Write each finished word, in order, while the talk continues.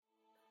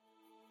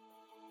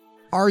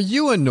Are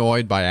you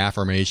annoyed by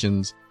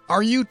affirmations?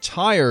 Are you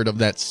tired of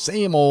that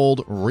same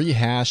old,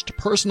 rehashed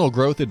personal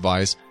growth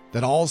advice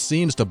that all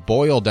seems to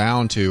boil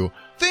down to,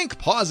 think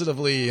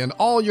positively and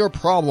all your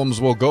problems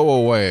will go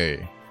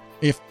away?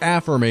 If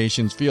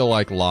affirmations feel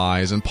like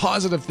lies and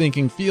positive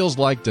thinking feels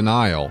like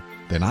denial,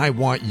 then I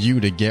want you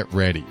to get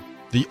ready.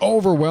 The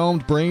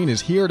Overwhelmed Brain is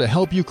here to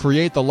help you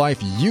create the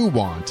life you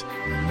want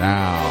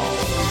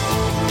now.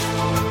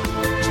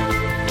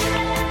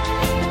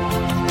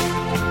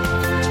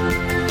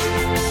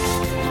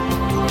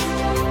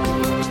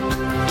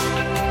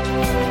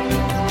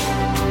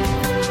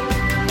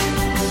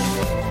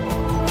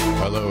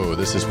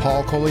 This is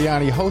Paul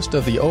Coliani, host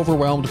of The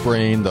Overwhelmed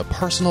Brain, the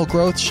personal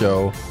growth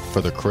show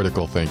for the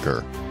critical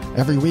thinker.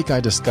 Every week I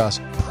discuss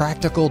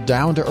practical,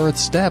 down-to-earth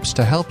steps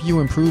to help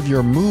you improve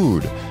your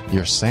mood,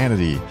 your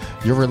sanity,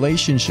 your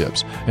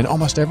relationships, and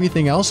almost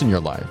everything else in your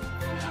life.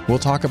 We'll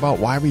talk about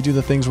why we do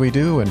the things we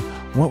do and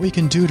what we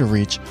can do to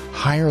reach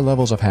higher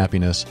levels of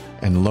happiness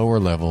and lower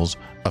levels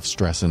of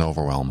stress and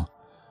overwhelm.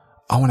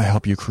 I want to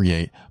help you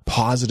create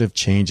positive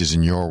changes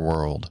in your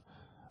world.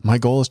 My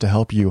goal is to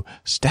help you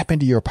step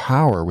into your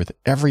power with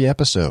every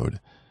episode,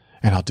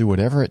 and I'll do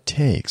whatever it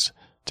takes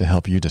to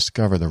help you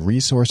discover the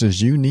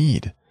resources you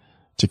need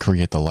to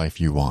create the life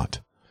you want.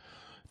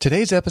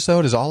 Today's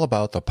episode is all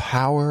about the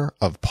power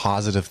of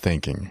positive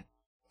thinking.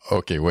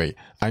 Okay, wait,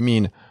 I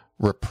mean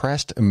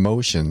repressed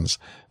emotions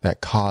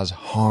that cause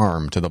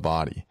harm to the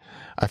body.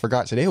 I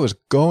forgot today was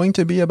going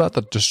to be about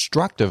the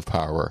destructive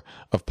power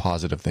of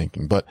positive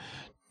thinking, but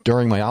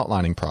during my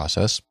outlining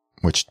process,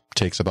 which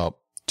takes about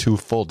 2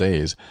 full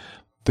days,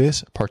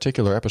 this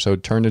particular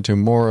episode turned into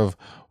more of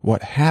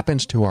what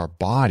happens to our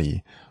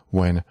body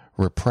when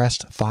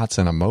repressed thoughts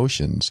and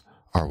emotions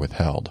are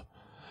withheld.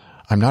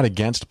 I'm not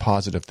against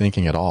positive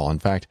thinking at all. In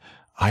fact,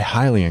 I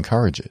highly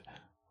encourage it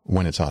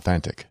when it's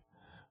authentic.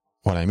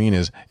 What I mean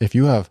is, if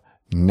you have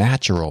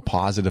natural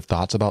positive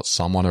thoughts about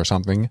someone or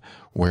something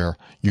where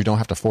you don't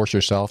have to force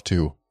yourself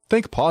to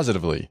think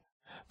positively,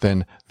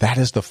 then that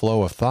is the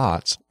flow of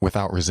thoughts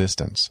without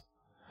resistance.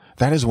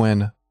 That is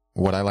when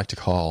what I like to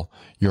call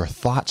your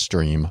thought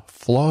stream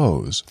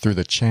flows through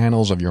the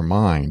channels of your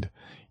mind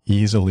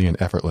easily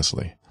and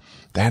effortlessly.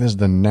 That is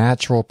the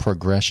natural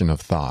progression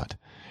of thought,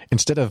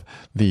 instead of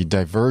the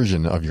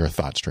diversion of your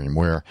thought stream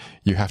where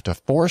you have to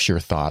force your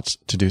thoughts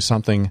to do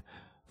something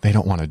they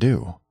don't want to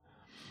do.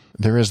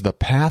 There is the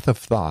path of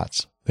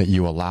thoughts that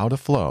you allow to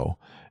flow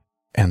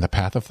and the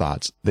path of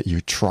thoughts that you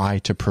try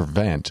to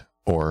prevent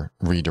or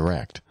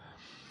redirect.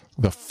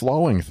 The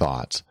flowing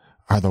thoughts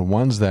are the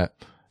ones that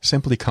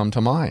simply come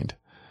to mind.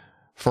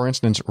 For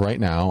instance,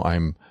 right now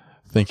I'm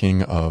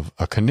thinking of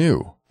a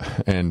canoe,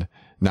 and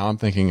now I'm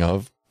thinking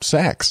of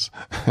sex,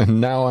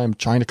 and now I'm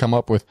trying to come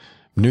up with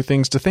new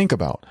things to think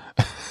about.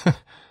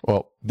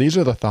 Well, these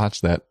are the thoughts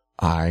that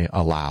I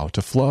allow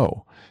to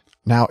flow.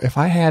 Now, if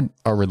I had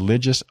a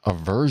religious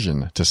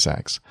aversion to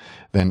sex,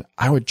 then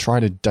I would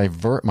try to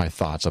divert my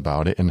thoughts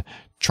about it and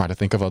try to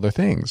think of other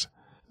things.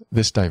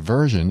 This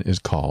diversion is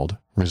called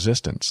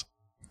resistance.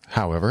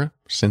 However,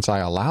 since I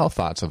allow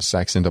thoughts of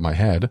sex into my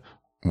head,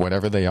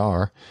 whatever they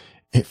are,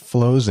 it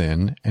flows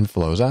in and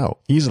flows out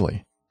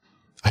easily.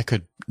 I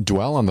could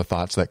dwell on the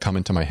thoughts that come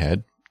into my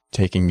head,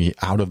 taking me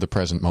out of the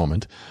present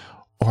moment,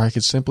 or I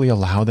could simply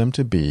allow them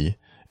to be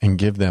and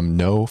give them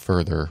no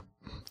further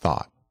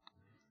thought.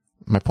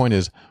 My point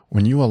is,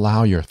 when you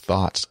allow your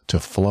thoughts to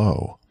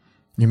flow,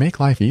 you make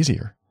life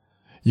easier.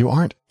 You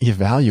aren't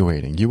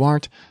evaluating. You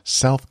aren't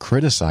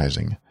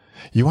self-criticizing.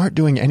 You aren't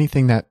doing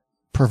anything that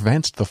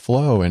prevents the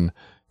flow and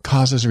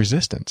causes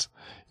resistance.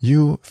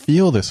 You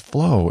feel this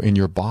flow in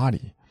your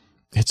body.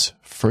 It's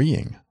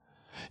freeing.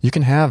 You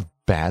can have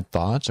bad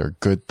thoughts or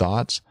good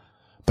thoughts,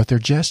 but they're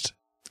just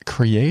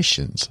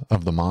creations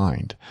of the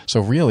mind.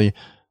 So really,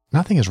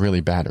 nothing is really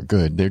bad or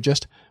good. They're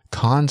just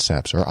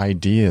concepts or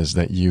ideas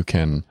that you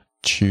can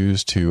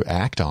choose to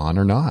act on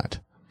or not.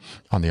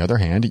 On the other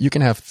hand, you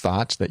can have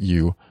thoughts that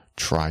you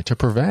try to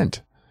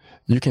prevent.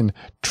 You can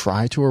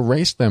try to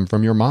erase them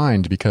from your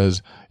mind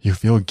because you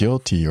feel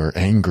guilty or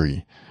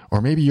angry,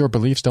 or maybe your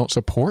beliefs don't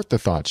support the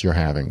thoughts you're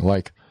having,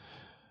 like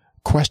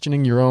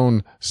questioning your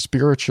own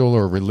spiritual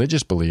or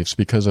religious beliefs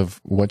because of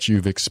what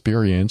you've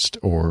experienced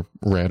or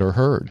read or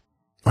heard.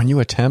 When you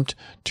attempt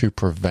to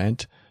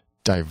prevent,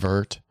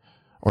 divert,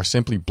 or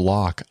simply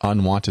block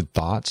unwanted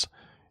thoughts,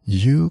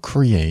 you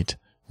create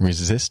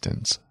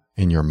resistance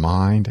in your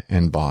mind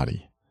and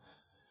body.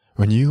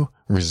 When you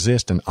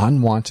resist an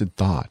unwanted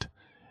thought,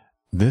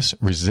 this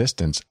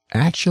resistance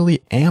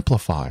actually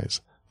amplifies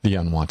the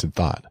unwanted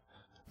thought.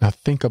 Now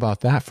think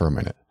about that for a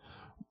minute.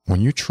 When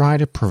you try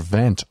to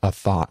prevent a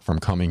thought from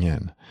coming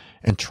in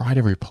and try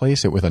to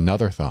replace it with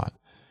another thought,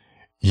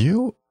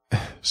 you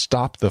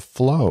stop the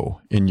flow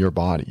in your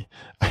body.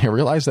 I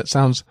realize that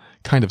sounds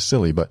kind of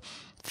silly, but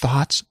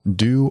thoughts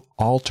do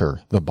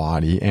alter the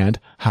body and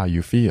how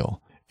you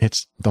feel.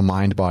 It's the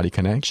mind-body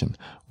connection.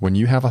 When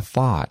you have a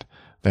thought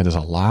that is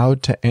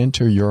allowed to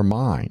enter your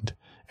mind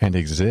and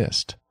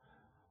exist,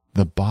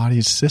 the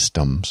body's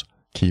systems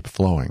keep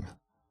flowing.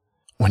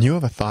 When you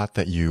have a thought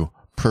that you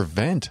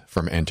prevent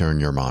from entering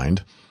your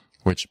mind,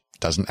 which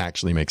doesn't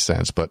actually make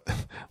sense, but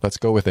let's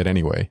go with it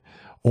anyway.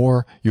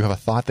 Or you have a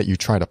thought that you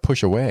try to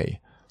push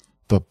away.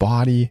 The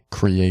body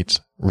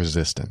creates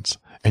resistance,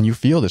 and you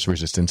feel this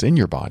resistance in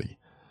your body.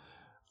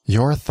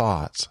 Your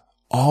thoughts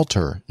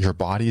alter your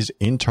body's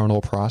internal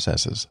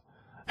processes,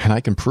 and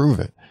I can prove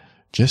it.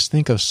 Just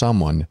think of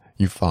someone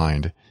you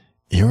find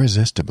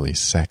irresistibly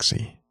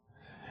sexy.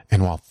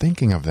 And while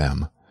thinking of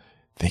them,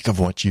 think of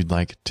what you'd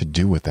like to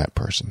do with that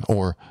person,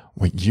 or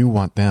what you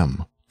want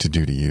them to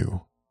do to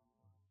you.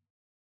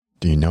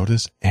 Do you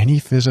notice any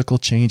physical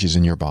changes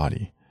in your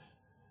body?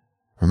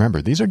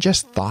 Remember, these are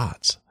just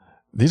thoughts.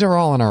 These are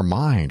all in our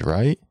mind,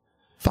 right?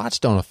 Thoughts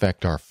don't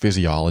affect our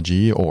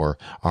physiology or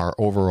our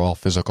overall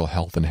physical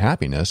health and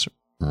happiness,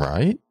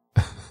 right?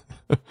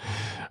 All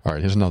right,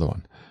 here's another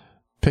one.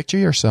 Picture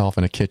yourself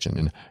in a kitchen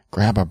and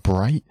grab a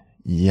bright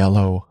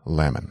yellow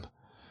lemon.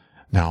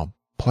 Now,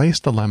 place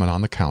the lemon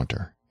on the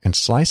counter and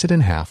slice it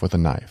in half with a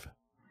knife.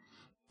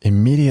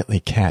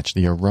 Immediately catch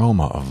the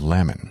aroma of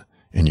lemon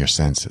in your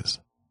senses.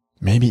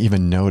 Maybe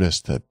even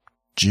notice the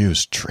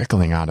juice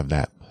trickling out of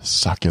that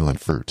succulent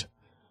fruit.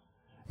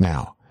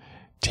 Now,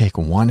 take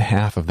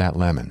 1/2 of that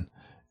lemon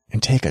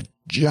and take a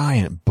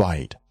giant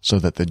bite so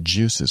that the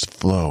juices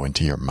flow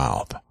into your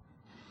mouth.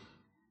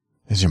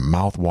 Is your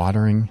mouth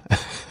watering?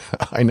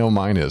 I know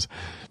mine is.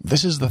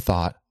 This is the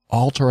thought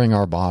altering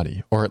our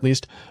body, or at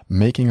least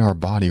making our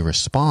body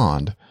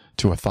respond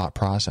to a thought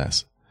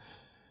process.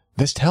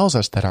 This tells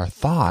us that our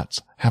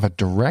thoughts have a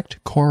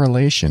direct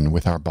correlation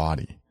with our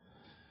body.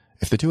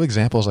 If the two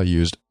examples I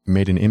used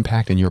made an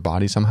impact in your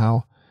body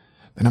somehow,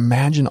 then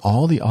imagine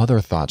all the other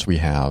thoughts we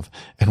have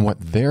and what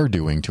they're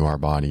doing to our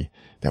body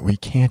that we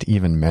can't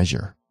even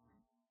measure.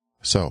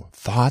 So,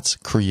 thoughts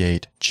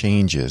create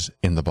changes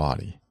in the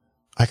body.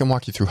 I can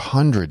walk you through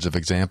hundreds of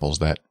examples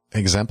that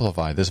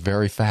exemplify this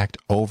very fact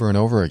over and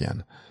over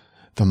again.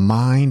 The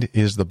mind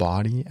is the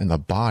body, and the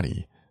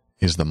body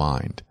is the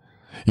mind.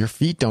 Your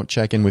feet don't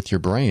check in with your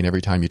brain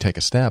every time you take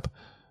a step.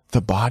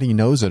 The body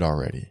knows it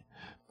already.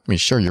 I mean,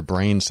 sure, your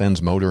brain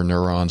sends motor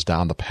neurons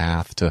down the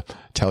path to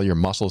tell your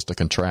muscles to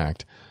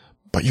contract,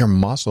 but your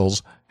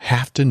muscles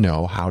have to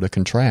know how to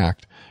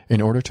contract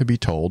in order to be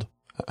told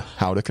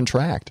how to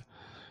contract.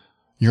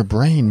 Your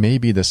brain may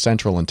be the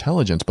central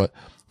intelligence, but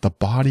the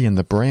body and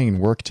the brain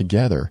work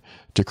together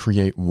to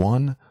create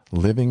one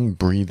living,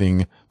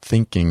 breathing,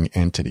 thinking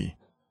entity.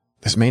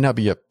 This may not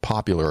be a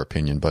popular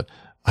opinion, but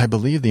I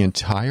believe the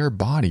entire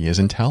body is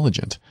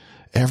intelligent,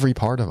 every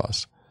part of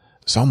us.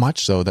 So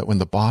much so that when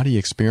the body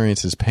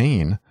experiences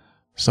pain,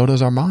 so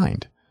does our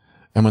mind.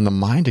 And when the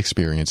mind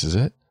experiences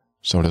it,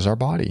 so does our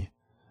body.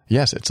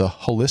 Yes, it's a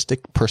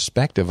holistic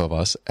perspective of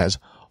us as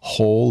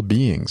whole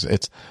beings.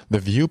 It's the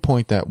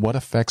viewpoint that what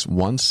affects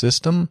one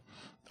system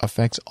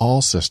affects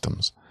all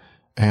systems.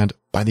 And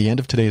by the end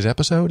of today's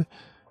episode,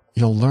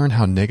 you'll learn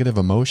how negative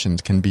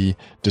emotions can be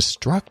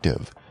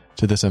destructive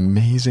to this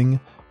amazing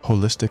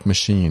holistic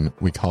machine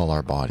we call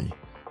our body.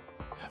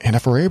 And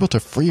if we're able to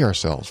free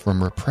ourselves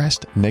from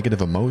repressed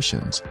negative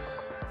emotions,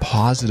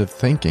 positive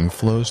thinking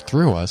flows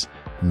through us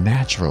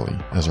naturally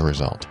as a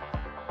result.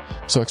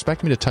 So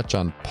expect me to touch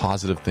on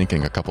positive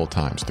thinking a couple of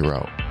times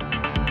throughout.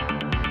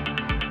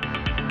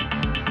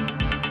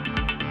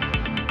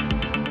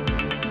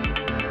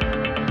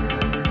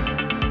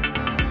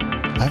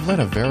 I've led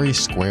a very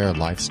square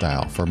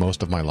lifestyle for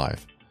most of my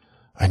life.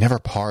 I never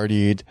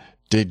partied,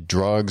 did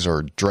drugs,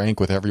 or drank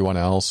with everyone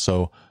else,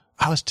 so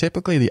I was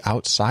typically the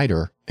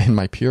outsider in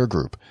my peer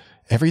group.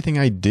 Everything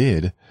I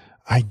did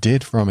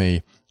from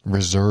a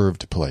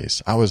reserved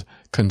place. I was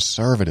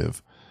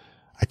conservative.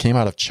 I came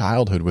out of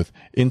childhood with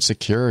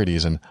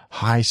insecurities and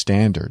high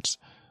standards.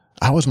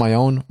 I was my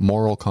own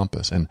moral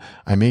compass, and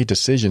I made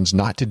decisions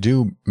not to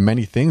do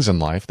many things in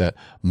life that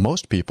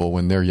most people,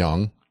 when they're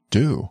young,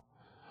 do.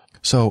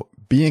 So,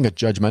 being a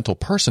judgmental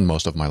person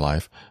most of my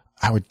life,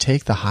 I would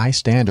take the high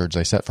standards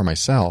I set for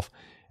myself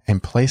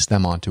and place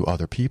them onto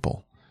other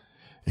people.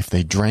 If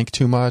they drank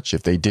too much,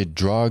 if they did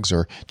drugs,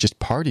 or just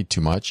partied too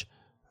much,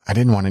 I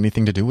didn't want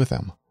anything to do with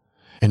them.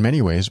 In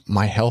many ways,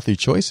 my healthy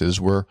choices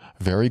were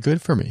very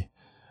good for me.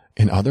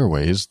 In other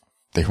ways,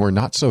 they were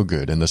not so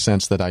good in the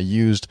sense that I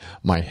used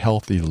my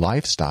healthy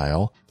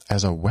lifestyle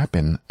as a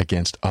weapon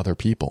against other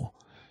people.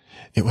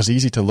 It was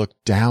easy to look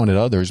down at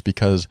others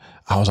because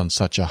I was on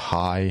such a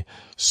high,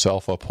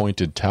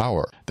 self-appointed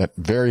tower that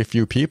very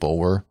few people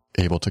were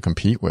able to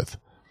compete with.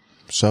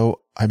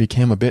 So I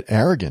became a bit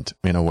arrogant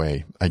in a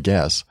way, I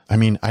guess. I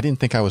mean, I didn't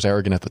think I was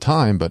arrogant at the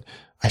time, but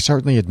I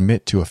certainly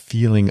admit to a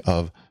feeling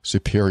of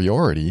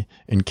superiority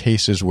in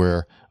cases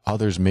where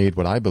others made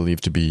what I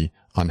believed to be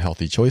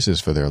unhealthy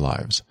choices for their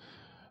lives.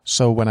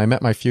 So when I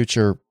met my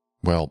future,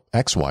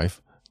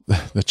 ex-wife,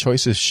 the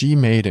choices she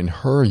made in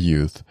her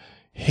youth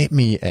hit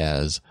me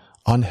as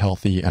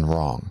unhealthy and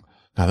wrong.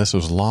 Now, this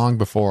was long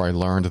before I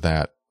learned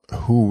that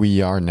who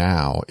we are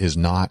now is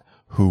not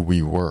who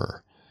we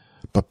were.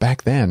 But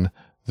back then,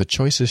 the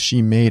choices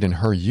she made in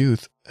her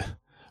youth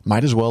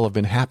might as well have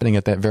been happening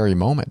at that very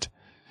moment.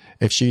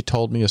 If she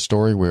told me a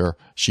story where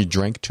she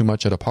drank too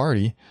much at a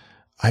party,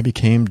 I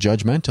became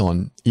judgmental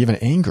and even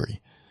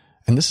angry.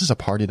 And this is a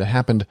party that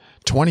happened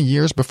 20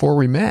 years before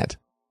we met.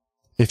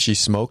 If she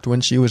smoked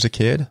when she was a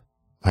kid,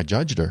 I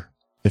judged her.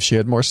 If she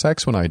had more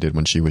sex when I did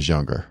when she was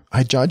younger,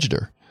 I judged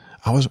her.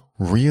 I was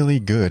really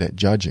good at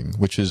judging,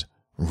 which is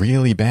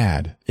really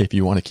bad if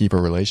you want to keep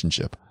a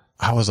relationship.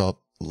 I was a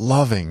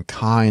loving,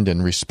 kind,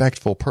 and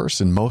respectful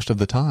person most of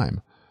the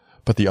time.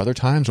 But the other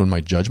times when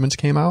my judgments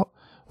came out,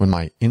 when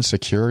my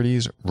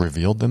insecurities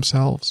revealed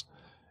themselves,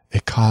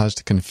 it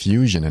caused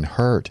confusion and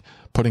hurt,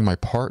 putting my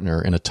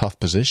partner in a tough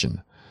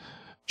position.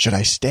 Should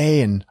I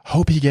stay and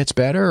hope he gets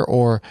better,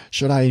 or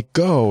should I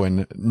go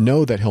and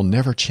know that he'll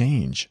never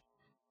change?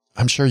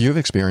 I'm sure you've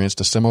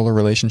experienced a similar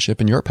relationship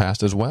in your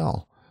past as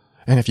well.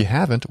 And if you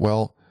haven't,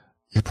 well,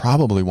 you're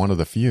probably one of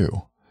the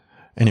few.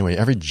 Anyway,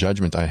 every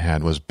judgment I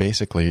had was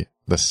basically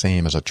the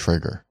same as a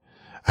trigger.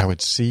 I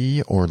would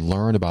see or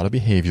learn about a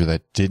behavior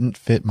that didn't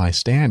fit my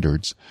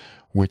standards,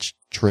 which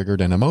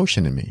triggered an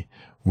emotion in me,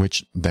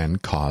 which then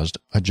caused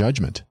a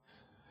judgment.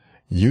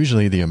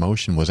 Usually the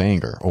emotion was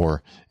anger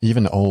or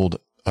even old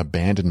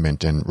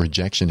abandonment and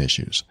rejection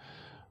issues.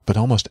 But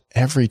almost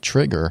every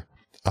trigger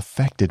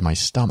affected my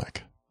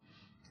stomach.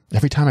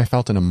 Every time I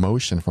felt an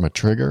emotion from a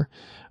trigger,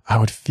 I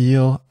would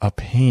feel a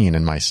pain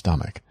in my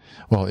stomach.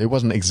 Well, it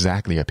wasn't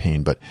exactly a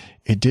pain, but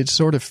it did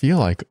sort of feel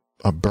like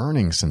a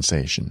burning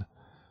sensation.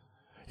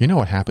 You know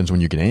what happens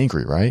when you get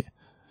angry, right?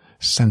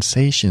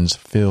 Sensations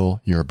fill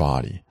your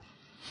body.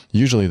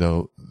 Usually,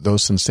 though,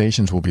 those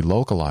sensations will be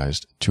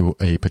localized to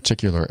a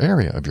particular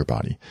area of your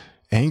body.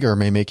 Anger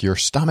may make your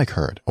stomach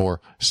hurt,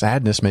 or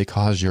sadness may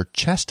cause your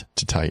chest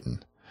to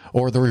tighten,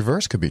 or the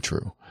reverse could be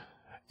true.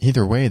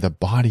 Either way, the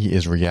body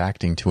is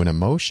reacting to an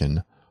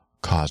emotion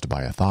caused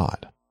by a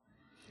thought.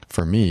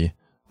 For me,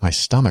 my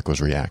stomach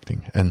was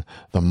reacting, and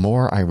the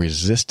more I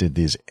resisted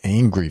these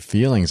angry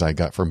feelings I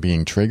got from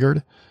being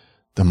triggered,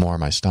 the more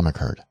my stomach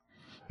hurt.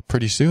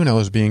 Pretty soon I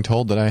was being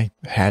told that I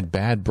had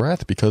bad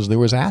breath because there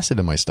was acid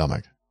in my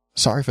stomach.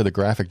 Sorry for the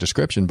graphic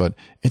description, but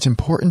it's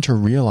important to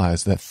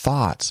realize that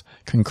thoughts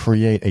can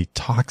create a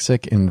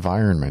toxic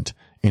environment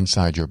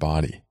inside your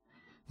body.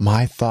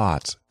 My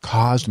thoughts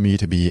caused me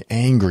to be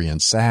angry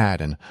and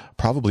sad and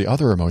probably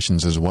other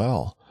emotions as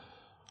well.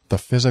 The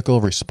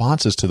physical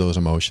responses to those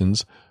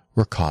emotions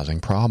were causing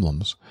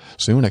problems.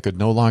 Soon I could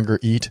no longer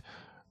eat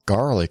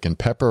garlic and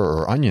pepper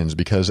or onions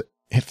because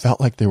it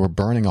felt like they were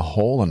burning a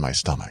hole in my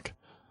stomach.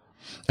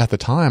 At the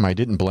time, I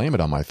didn't blame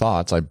it on my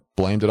thoughts. I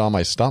blamed it on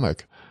my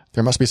stomach.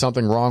 There must be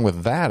something wrong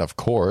with that, of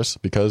course,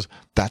 because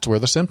that's where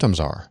the symptoms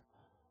are.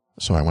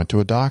 So I went to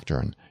a doctor,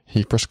 and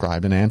he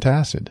prescribed an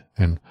antacid,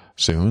 and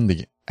soon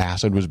the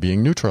acid was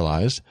being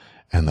neutralized,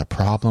 and the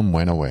problem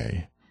went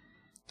away.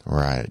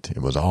 Right,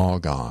 it was all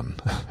gone.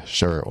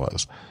 Sure it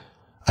was.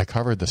 I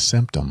covered the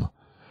symptom,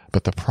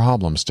 but the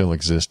problem still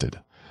existed.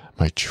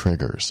 My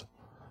triggers.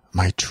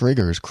 My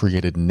triggers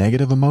created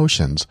negative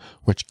emotions,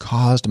 which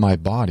caused my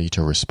body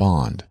to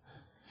respond.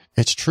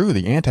 It's true,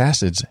 the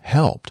antacids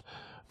helped,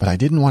 but I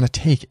didn't want to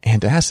take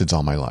antacids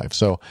all my life,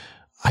 so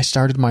I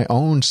started my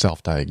own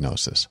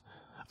self-diagnosis.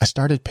 I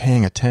started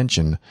paying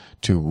attention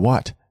to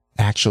what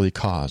actually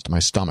caused my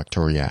stomach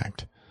to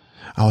react.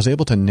 I was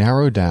able to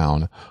narrow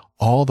down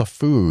all the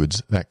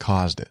foods that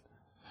caused it.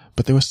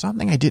 But there was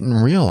something I didn't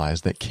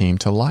realize that came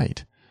to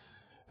light.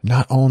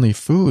 Not only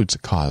foods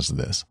caused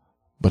this,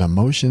 but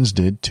emotions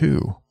did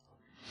too.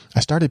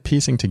 I started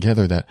piecing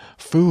together that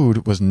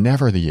food was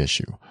never the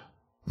issue.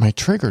 My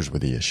triggers were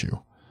the issue.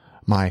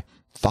 My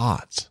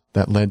thoughts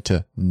that led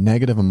to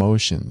negative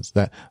emotions,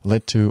 that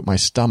led to my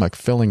stomach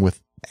filling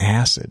with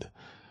acid.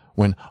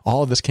 When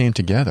all of this came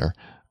together,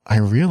 I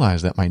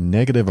realized that my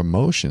negative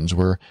emotions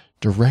were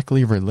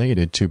directly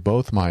related to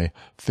both my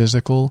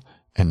physical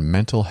and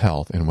mental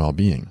health and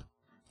well-being.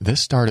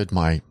 This started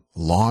my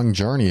long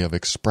journey of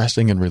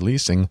expressing and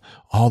releasing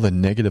all the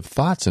negative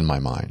thoughts in my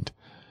mind.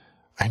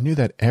 I knew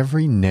that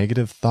every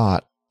negative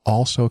thought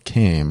also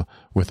came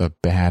with a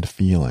bad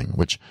feeling,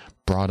 which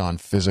brought on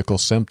physical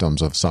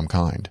symptoms of some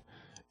kind.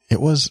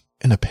 It was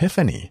an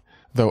epiphany,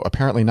 though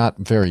apparently not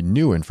very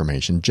new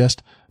information,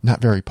 just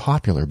not very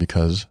popular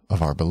because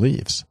of our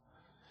beliefs.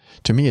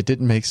 To me, it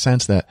didn't make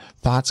sense that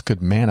thoughts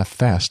could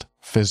manifest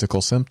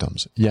physical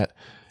symptoms, yet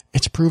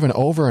it's proven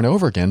over and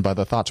over again by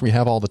the thoughts we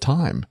have all the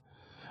time.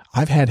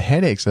 I've had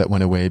headaches that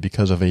went away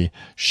because of a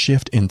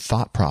shift in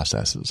thought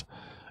processes.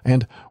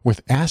 And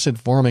with acid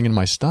forming in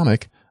my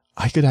stomach,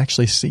 I could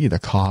actually see the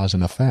cause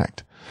and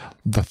effect.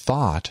 The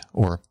thought,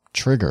 or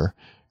trigger,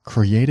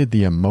 created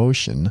the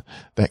emotion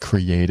that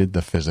created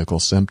the physical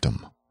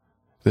symptom.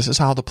 This is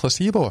how the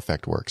placebo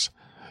effect works.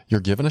 You're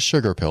given a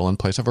sugar pill in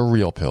place of a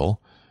real pill.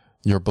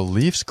 Your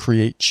beliefs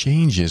create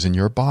changes in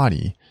your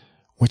body,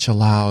 which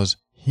allows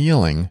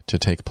healing to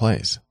take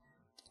place.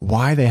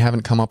 Why they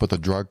haven't come up with a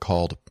drug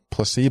called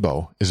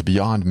placebo is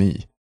beyond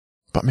me.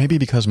 But maybe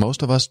because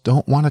most of us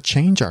don't want to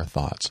change our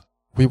thoughts.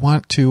 We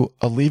want to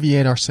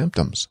alleviate our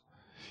symptoms.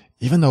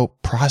 Even though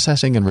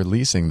processing and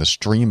releasing the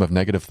stream of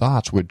negative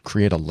thoughts would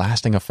create a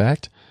lasting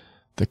effect,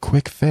 the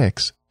quick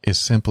fix is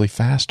simply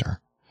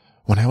faster.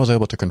 When I was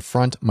able to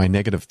confront my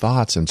negative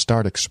thoughts and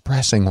start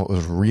expressing what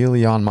was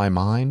really on my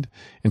mind,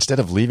 instead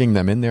of leaving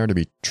them in there to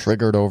be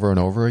triggered over and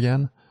over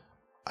again,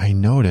 I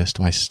noticed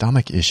my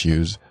stomach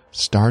issues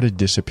started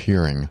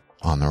disappearing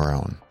on their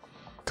own.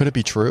 Could it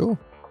be true?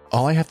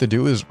 All I have to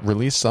do is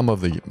release some of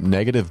the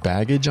negative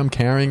baggage I'm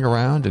carrying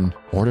around in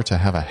order to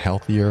have a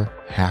healthier,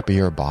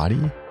 happier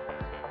body?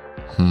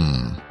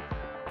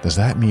 Does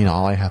that mean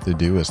all I have to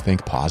do is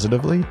think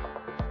positively?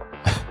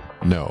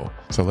 No.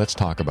 So let's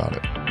talk about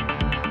it.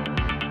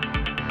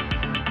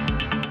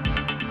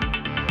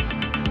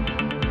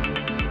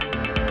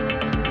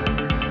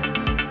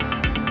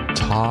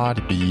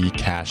 Todd B.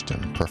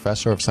 Kashdan,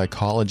 professor of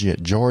psychology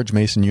at George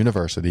Mason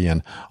University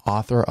and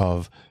author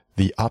of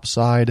The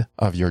Upside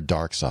of Your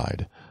Dark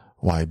Side,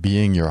 Why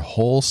Being Your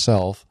Whole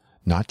Self,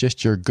 Not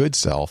Just Your Good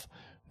Self,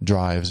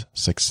 Drives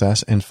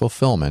Success and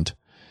Fulfillment,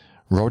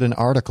 wrote an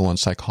article in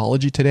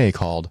Psychology Today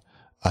called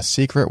A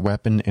Secret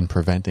Weapon in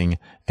Preventing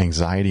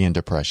Anxiety and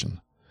Depression.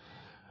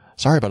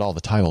 Sorry about all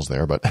the titles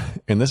there, but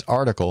in this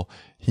article,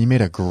 he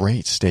made a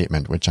great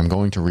statement, which I'm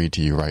going to read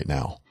to you right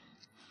now.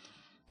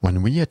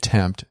 When we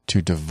attempt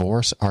to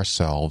divorce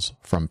ourselves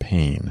from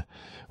pain,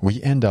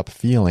 we end up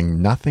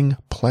feeling nothing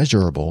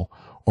pleasurable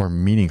or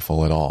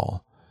meaningful at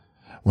all.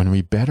 When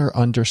we better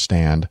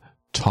understand,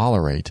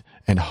 tolerate,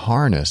 and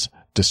harness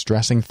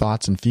distressing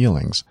thoughts and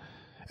feelings,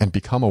 and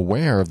become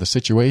aware of the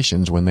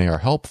situations when they are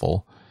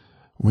helpful,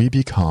 we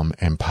become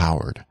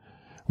empowered.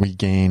 We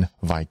gain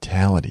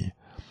vitality.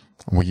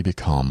 We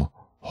become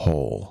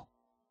whole.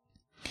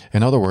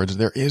 In other words,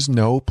 there is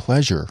no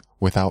pleasure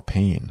without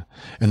pain.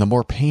 And the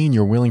more pain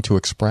you're willing to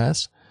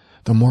express,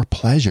 the more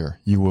pleasure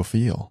you will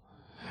feel.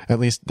 At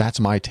least that's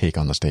my take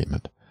on the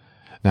statement.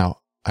 Now,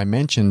 I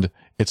mentioned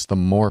it's the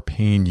more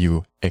pain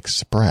you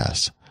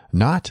express,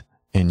 not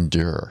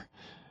endure.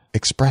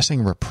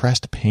 Expressing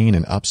repressed pain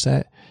and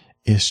upset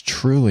is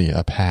truly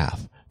a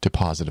path to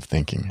positive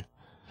thinking.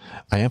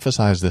 I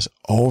emphasize this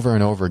over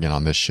and over again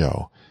on this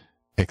show.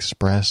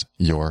 Express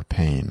your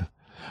pain.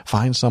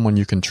 Find someone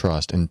you can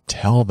trust and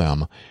tell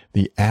them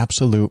the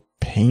absolute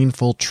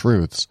painful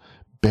truths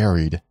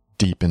buried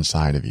deep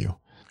inside of you.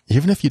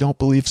 Even if you don't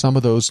believe some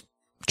of those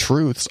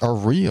truths are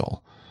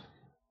real,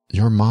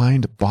 your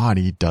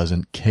mind-body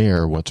doesn't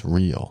care what's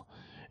real.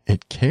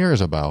 It cares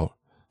about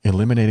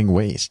eliminating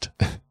waste.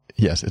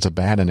 Yes, it's a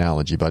bad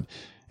analogy, but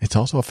it's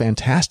also a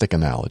fantastic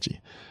analogy.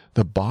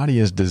 The body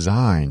is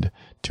designed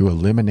to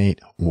eliminate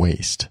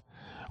waste.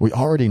 We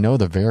already know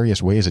the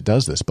various ways it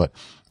does this, but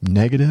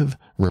negative,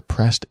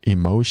 repressed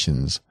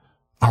emotions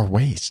are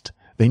waste.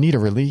 They need a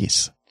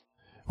release.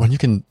 When you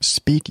can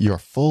speak your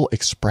full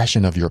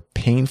expression of your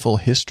painful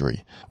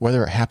history,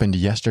 whether it happened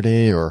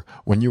yesterday or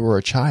when you were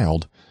a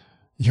child,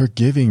 you're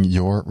giving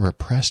your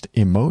repressed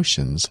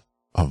emotions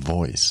a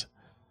voice.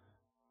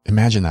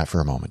 Imagine that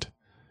for a moment.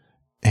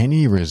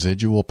 Any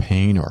residual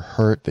pain or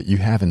hurt that you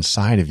have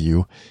inside of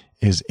you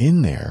is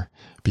in there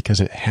because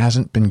it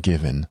hasn't been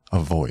given a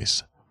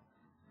voice.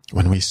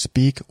 When we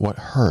speak what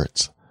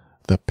hurts,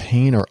 the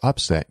pain or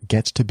upset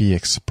gets to be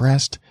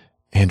expressed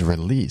and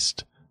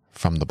released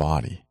from the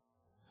body.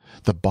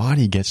 The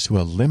body gets to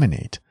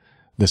eliminate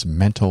this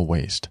mental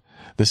waste.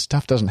 This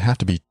stuff doesn't have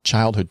to be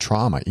childhood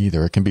trauma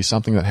either. It can be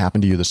something that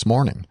happened to you this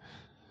morning.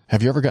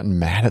 Have you ever gotten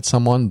mad at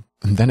someone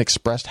and then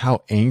expressed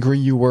how angry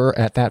you were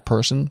at that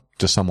person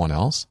to someone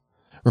else?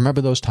 Remember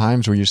those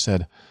times where you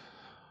said,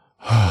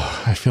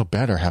 "Oh, I feel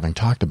better having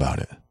talked about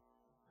it."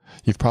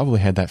 You've probably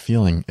had that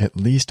feeling at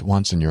least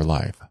once in your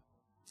life.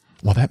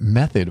 Well, that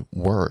method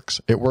works.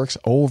 It works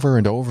over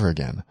and over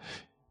again.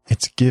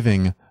 It's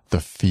giving the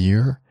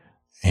fear,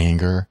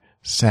 anger,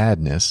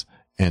 sadness,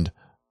 and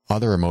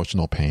other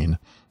emotional pain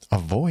a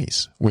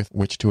voice with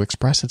which to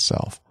express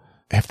itself.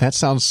 If that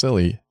sounds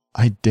silly,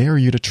 I dare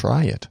you to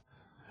try it.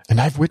 And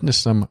I've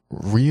witnessed some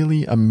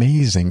really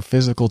amazing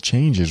physical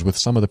changes with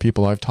some of the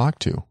people I've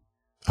talked to.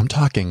 I'm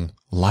talking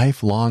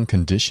lifelong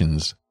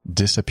conditions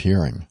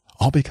disappearing,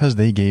 all because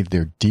they gave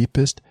their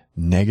deepest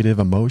negative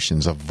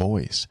emotions a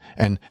voice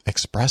and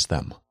expressed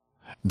them.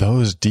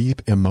 Those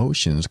deep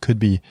emotions could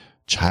be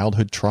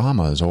childhood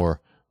traumas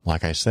or,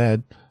 like I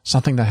said,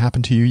 something that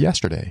happened to you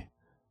yesterday.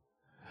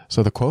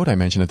 So the quote I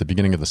mentioned at the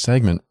beginning of the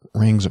segment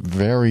rings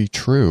very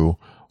true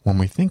when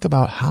we think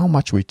about how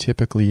much we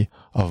typically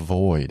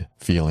avoid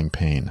feeling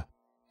pain.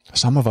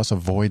 Some of us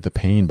avoid the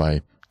pain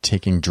by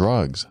taking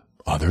drugs.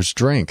 Others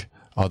drink.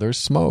 Others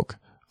smoke.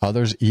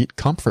 Others eat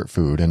comfort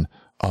food. And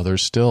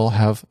others still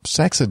have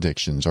sex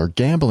addictions or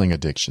gambling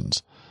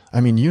addictions. I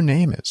mean, you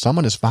name it.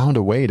 Someone has found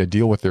a way to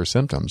deal with their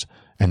symptoms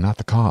and not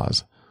the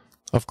cause.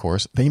 Of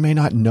course, they may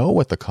not know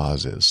what the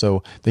cause is,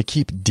 so they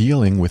keep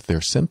dealing with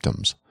their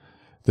symptoms.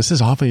 This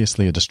is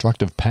obviously a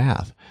destructive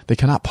path. They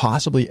cannot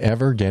possibly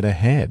ever get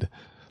ahead,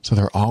 so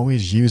they're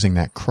always using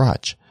that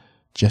crutch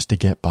just to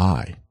get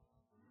by.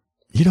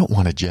 You don't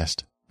want to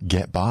just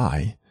get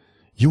by.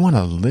 You want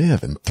to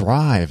live and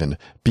thrive and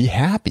be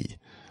happy.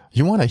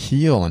 You want to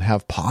heal and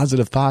have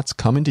positive thoughts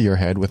come into your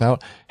head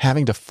without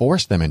having to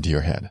force them into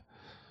your head.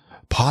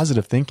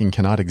 Positive thinking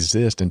cannot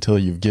exist until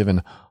you've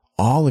given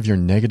all of your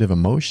negative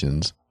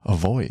emotions a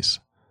voice.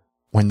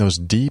 When those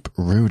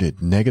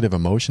deep-rooted negative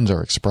emotions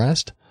are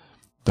expressed,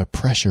 the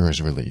pressure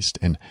is released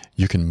and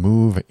you can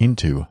move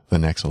into the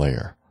next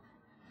layer.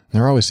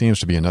 There always seems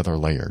to be another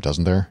layer,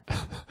 doesn't there?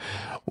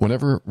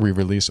 Whenever we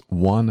release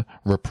one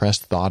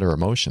repressed thought or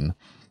emotion,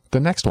 the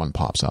next one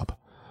pops up.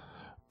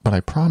 But I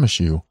promise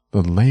you,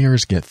 the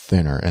layers get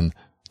thinner and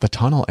the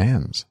tunnel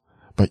ends.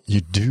 But you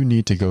do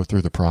need to go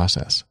through the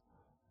process.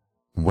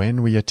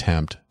 When we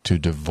attempt to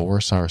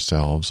divorce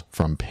ourselves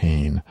from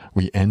pain,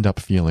 we end up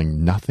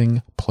feeling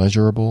nothing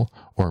pleasurable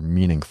or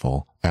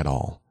meaningful at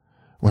all.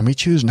 When we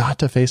choose not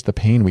to face the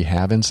pain we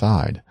have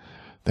inside,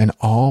 then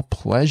all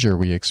pleasure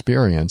we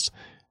experience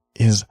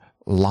is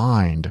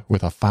lined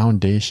with a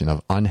foundation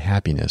of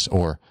unhappiness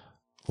or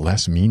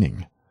less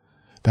meaning.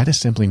 That is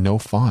simply no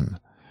fun.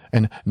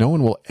 And no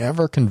one will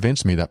ever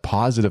convince me that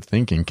positive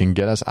thinking can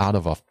get us out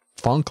of a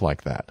funk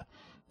like that.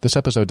 This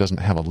episode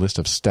doesn't have a list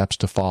of steps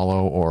to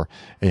follow or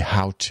a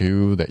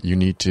how-to that you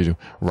need to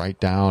write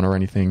down or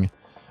anything.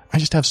 I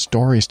just have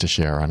stories to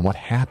share on what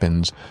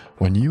happens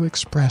when you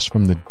express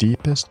from the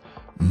deepest,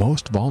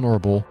 most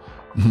vulnerable,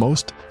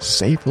 most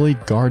safely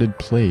guarded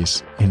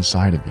place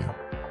inside of you.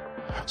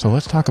 So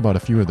let's talk about a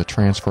few of the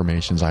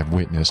transformations I've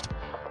witnessed,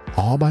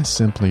 all by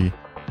simply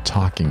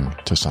talking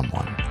to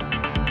someone.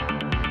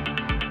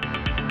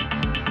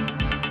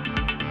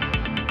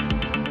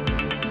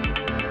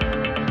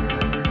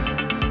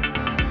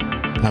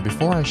 Now,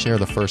 before I share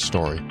the first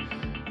story,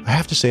 I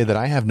have to say that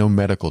I have no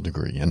medical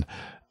degree and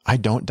I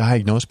don't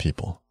diagnose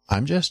people.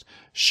 I'm just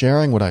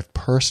sharing what I've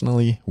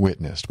personally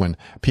witnessed when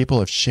people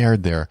have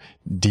shared their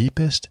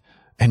deepest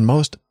and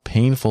most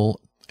painful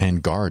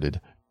and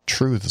guarded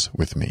truths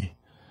with me.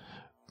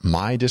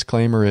 My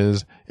disclaimer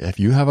is, if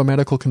you have a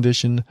medical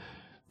condition,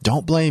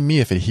 don't blame me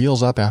if it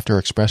heals up after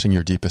expressing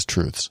your deepest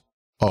truths.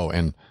 Oh,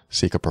 and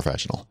seek a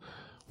professional.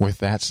 With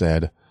that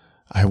said,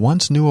 I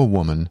once knew a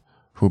woman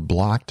who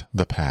blocked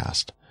the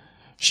past.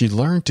 She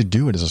learned to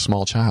do it as a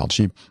small child.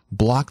 She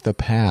blocked the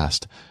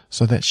past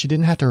so that she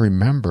didn't have to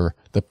remember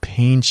the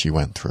pain she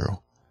went through.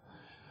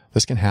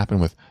 This can happen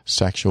with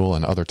sexual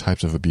and other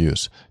types of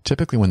abuse,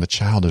 typically when the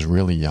child is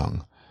really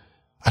young.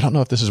 I don't know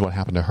if this is what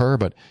happened to her,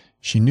 but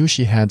she knew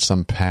she had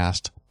some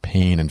past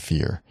pain and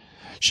fear.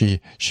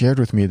 She shared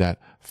with me that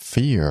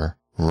fear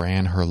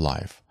ran her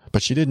life,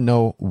 but she didn't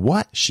know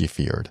what she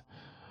feared.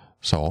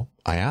 So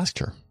I asked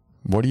her,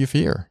 "What do you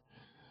fear?"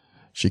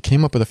 She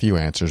came up with a few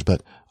answers,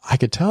 but I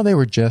could tell they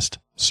were just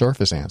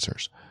surface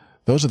answers.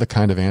 Those are the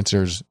kind of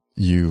answers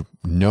you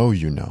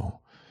know.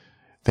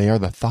 They are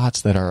the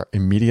thoughts that are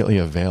immediately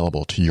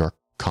available to your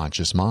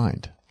conscious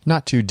mind.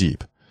 Not too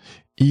deep.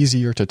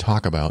 Easier to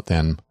talk about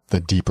than the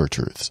deeper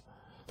truths.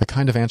 The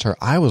kind of answer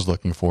I was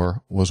looking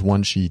for was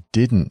one she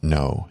didn't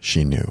know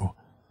she knew.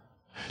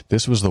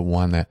 This was the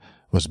one that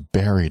was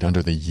buried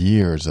under the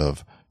years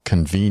of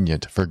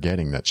convenient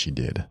forgetting that she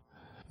did.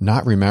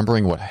 Not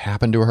remembering what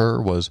happened to her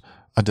was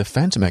a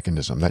defense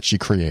mechanism that she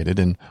created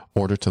in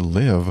order to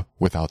live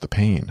without the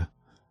pain.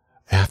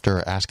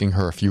 After asking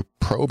her a few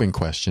probing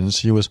questions,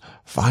 she was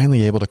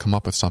finally able to come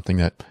up with something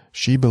that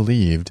she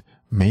believed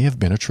may have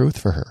been a truth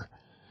for her.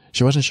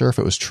 She wasn't sure if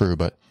it was true,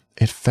 but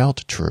it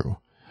felt true.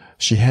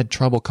 She had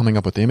trouble coming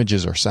up with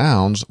images or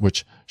sounds,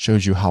 which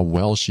shows you how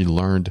well she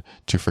learned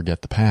to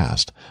forget the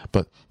past.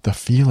 But the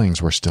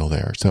feelings were still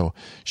there, so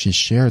she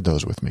shared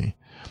those with me.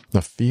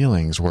 The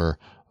feelings were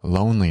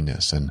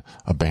loneliness and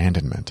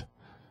abandonment.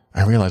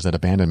 I realized that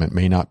abandonment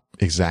may not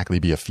exactly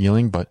be a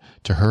feeling, but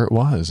to her it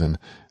was, and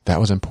that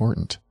was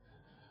important.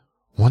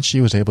 Once she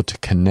was able to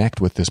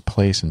connect with this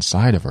place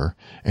inside of her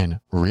and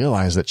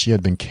realize that she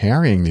had been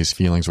carrying these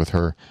feelings with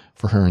her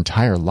for her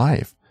entire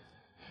life,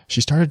 she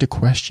started to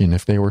question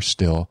if they were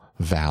still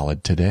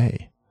valid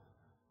today.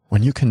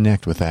 When you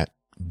connect with that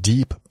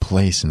deep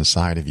place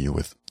inside of you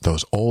with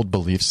those old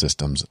belief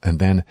systems and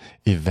then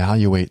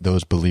evaluate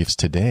those beliefs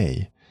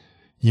today,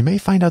 you may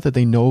find out that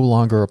they no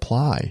longer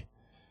apply.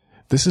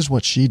 This is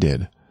what she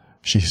did.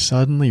 She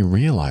suddenly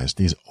realized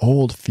these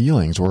old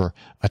feelings were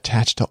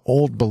attached to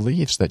old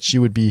beliefs that she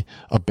would be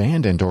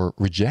abandoned or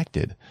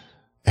rejected,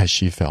 as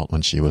she felt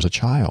when she was a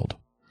child.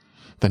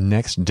 The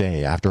next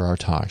day after our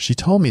talk, she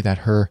told me that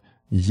her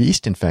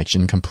yeast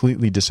infection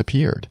completely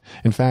disappeared.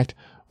 In fact,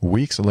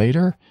 weeks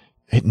later,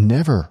 it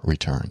never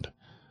returned.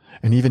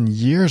 And even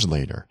years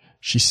later,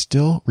 she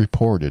still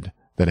reported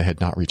that it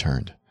had not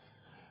returned.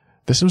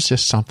 This was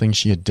just something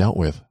she had dealt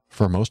with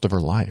for most of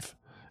her life.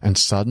 And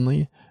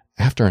suddenly,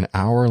 after an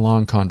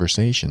hour-long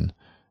conversation,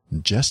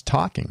 just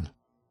talking,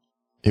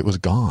 it was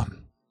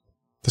gone.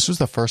 This was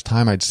the first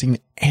time I'd seen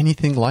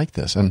anything like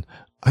this, and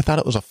I thought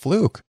it was a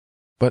fluke.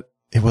 But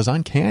it was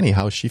uncanny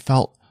how she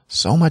felt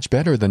so much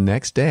better the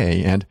next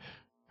day, and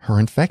her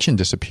infection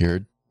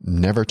disappeared,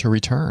 never to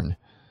return.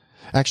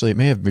 Actually, it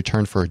may have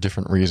returned for a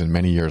different reason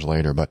many years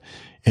later, but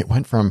it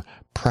went from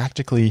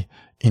practically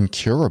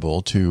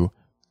incurable to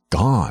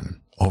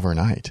gone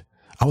overnight.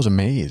 I was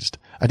amazed.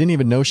 I didn't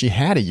even know she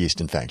had a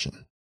yeast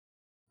infection.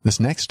 This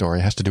next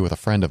story has to do with a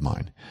friend of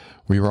mine.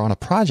 We were on a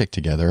project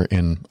together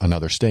in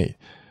another state.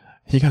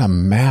 he got a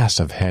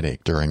massive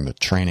headache during the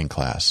training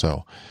class.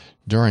 So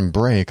during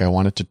break, I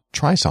wanted to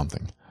try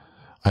something.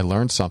 I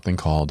learned something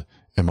called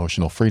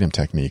emotional freedom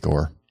technique,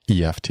 or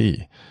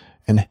EFT,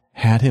 and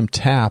had him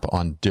tap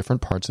on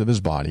different parts of his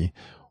body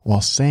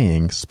while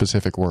saying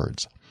specific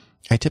words.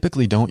 I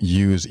typically don't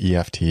use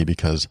EFT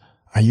because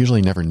I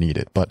usually never need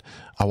it, but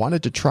I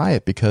wanted to try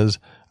it because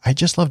I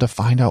just love to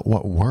find out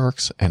what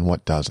works and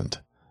what doesn't.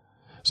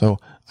 So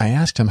I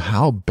asked him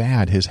how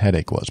bad his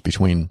headache was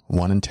between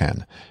 1 and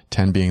 10,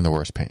 10 being the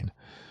worst pain.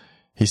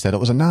 He said it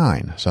was a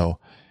 9, so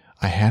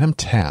I had him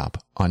tap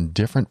on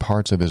different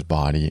parts of his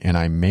body, and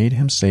I made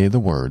him say the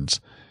words,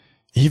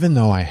 "Even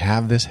though I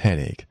have this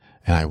headache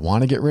and I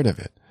want to get rid of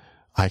it,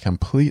 I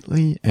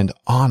completely and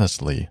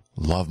honestly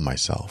love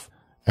myself."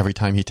 Every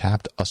time he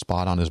tapped a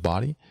spot on his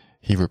body,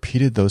 he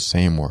repeated those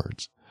same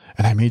words,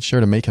 and I made sure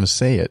to make him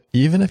say it,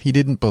 even if he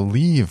didn't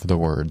believe the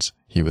words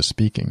he was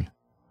speaking.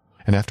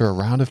 And after a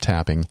round of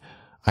tapping,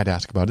 I'd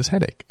ask about his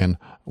headache and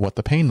what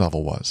the pain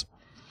level was.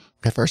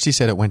 At first, he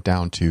said it went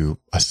down to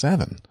a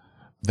 7.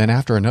 Then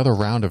after another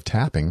round of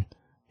tapping,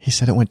 he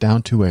said it went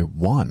down to a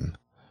 1.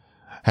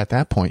 At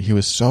that point, he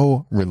was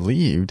so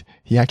relieved,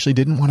 he actually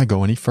didn't want to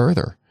go any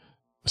further.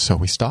 So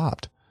we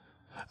stopped.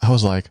 I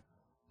was like,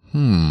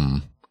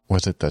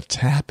 was it the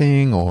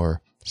tapping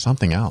or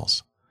something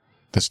else?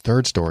 This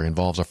third story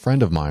involves a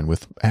friend of mine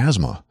with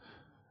asthma.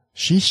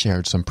 She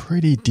shared some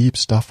pretty deep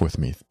stuff with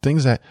me,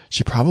 things that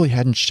she probably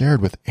hadn't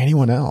shared with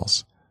anyone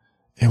else.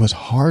 It was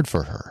hard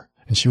for her,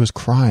 and she was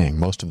crying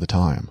most of the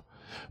time.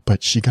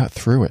 But she got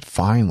through it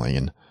finally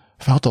and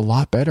felt a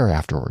lot better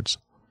afterwards.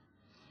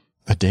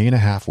 A day and a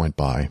half went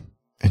by,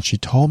 and she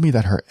told me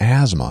that her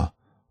asthma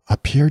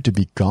appeared to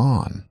be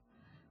gone.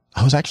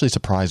 I was actually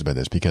surprised by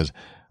this because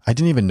I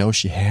didn't even know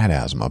she had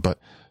asthma, but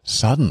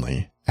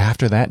suddenly,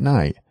 after that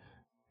night,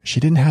 she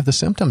didn't have the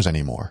symptoms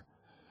anymore.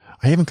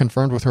 I even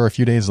confirmed with her a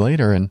few days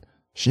later, and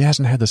she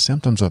hasn't had the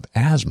symptoms of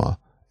asthma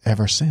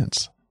ever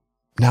since.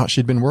 Now,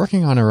 she'd been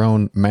working on her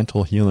own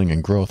mental healing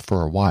and growth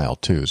for a while,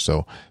 too,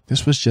 so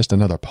this was just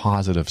another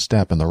positive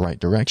step in the right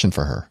direction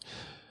for her.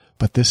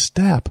 But this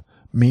step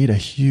made a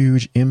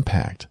huge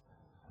impact.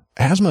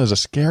 Asthma is a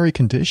scary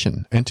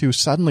condition, and to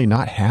suddenly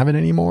not have it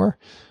anymore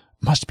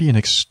must be an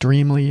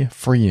extremely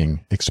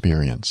freeing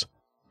experience.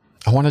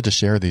 I wanted to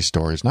share these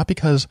stories not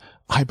because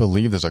I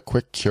believe there's a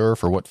quick cure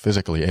for what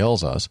physically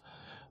ails us,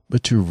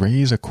 but to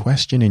raise a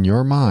question in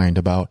your mind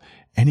about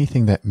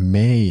anything that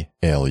may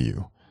ail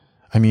you.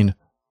 I mean,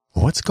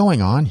 what's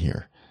going on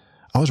here?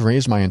 I was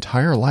raised my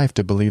entire life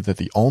to believe that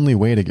the only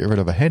way to get rid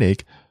of a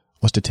headache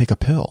was to take a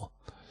pill.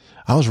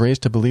 I was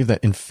raised to believe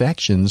that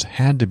infections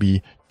had to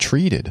be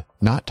treated,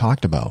 not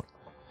talked about.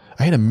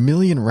 I had a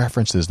million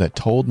references that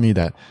told me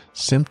that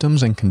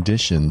symptoms and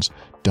conditions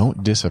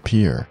don't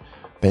disappear.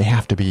 They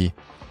have to be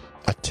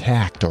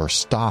attacked or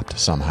stopped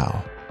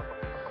somehow.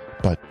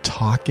 But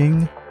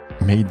talking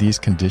made these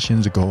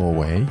conditions go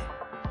away?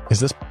 Is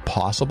this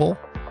possible?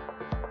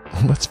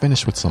 Let's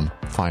finish with some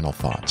final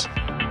thoughts.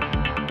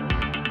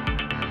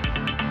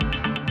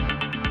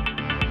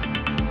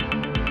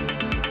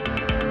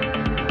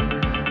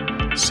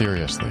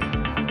 Seriously,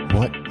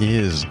 what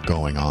is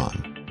going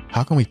on?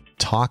 How can we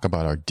talk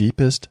about our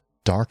deepest,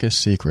 darkest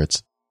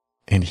secrets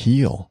and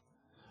heal?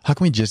 How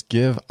can we just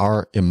give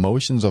our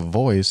emotions a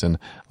voice and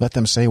let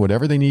them say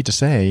whatever they need to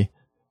say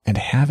and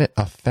have it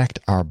affect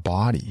our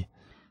body?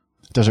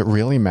 Does it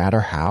really matter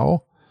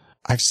how?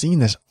 I've seen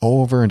this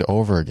over and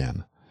over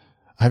again.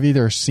 I've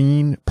either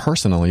seen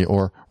personally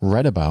or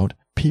read about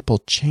people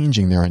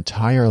changing their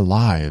entire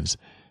lives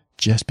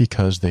just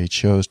because they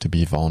chose to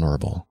be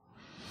vulnerable.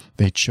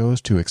 They chose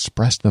to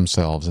express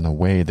themselves in a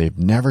way they've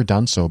never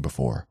done so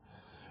before.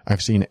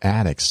 I've seen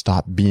addicts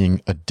stop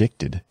being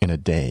addicted in a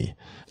day.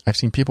 I've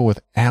seen people with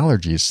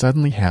allergies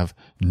suddenly have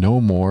no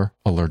more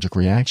allergic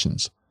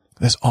reactions.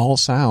 This all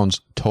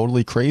sounds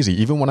totally crazy,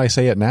 even when I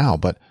say it now,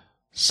 but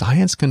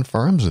science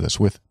confirms this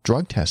with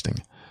drug testing.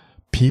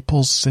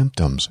 People's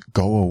symptoms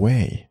go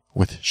away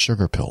with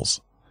sugar pills.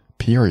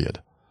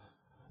 Period.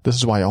 This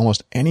is why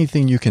almost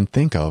anything you can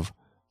think of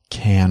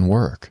can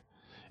work.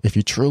 If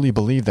you truly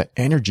believe that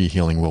energy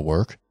healing will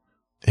work,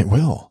 it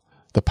will.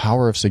 The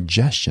power of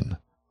suggestion.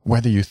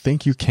 Whether you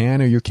think you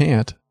can or you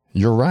can't,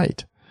 you're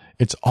right.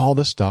 It's all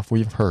the stuff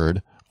we've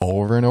heard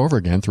over and over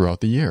again throughout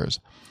the years.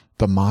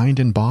 The mind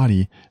and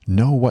body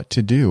know what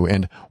to do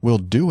and will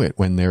do it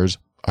when there's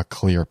a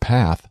clear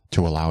path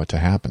to allow it to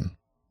happen.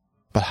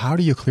 But how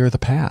do you clear the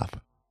path?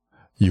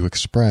 You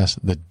express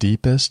the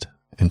deepest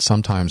and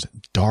sometimes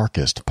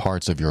darkest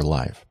parts of your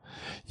life.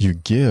 You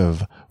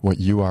give what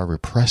you are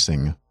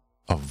repressing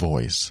a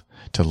voice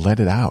to let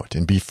it out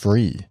and be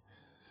free.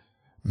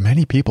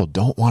 Many people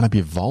don't want to be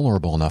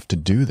vulnerable enough to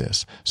do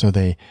this, so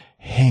they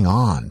hang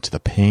on to the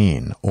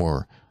pain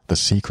or the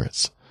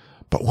secrets.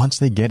 But once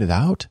they get it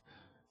out,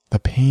 the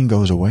pain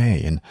goes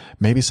away and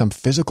maybe some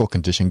physical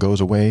condition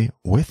goes away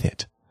with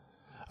it.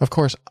 Of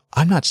course,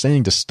 I'm not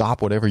saying to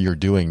stop whatever you're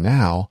doing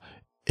now.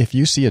 If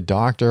you see a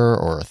doctor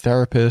or a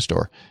therapist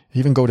or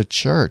even go to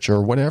church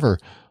or whatever,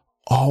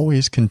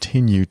 always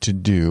continue to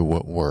do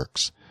what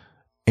works.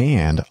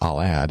 And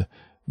I'll add,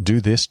 do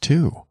this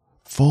too.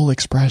 Full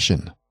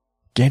expression.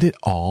 Get it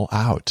all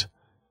out.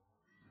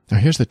 Now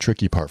here's the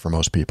tricky part for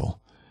most people.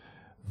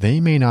 They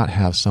may not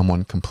have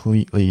someone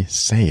completely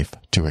safe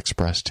to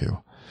express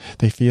to.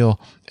 They feel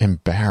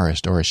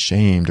embarrassed or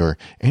ashamed or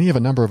any of a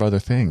number of other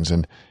things.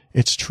 And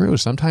it's true,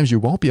 sometimes you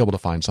won't be able to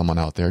find someone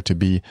out there to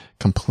be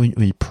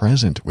completely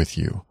present with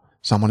you.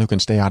 Someone who can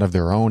stay out of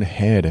their own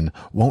head and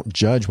won't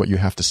judge what you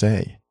have to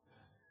say.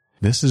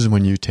 This is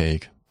when you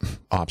take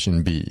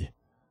option B.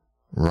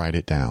 Write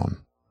it down.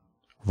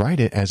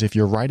 Write it as if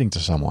you're writing to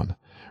someone.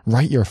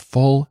 Write your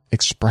full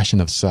expression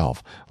of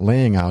self,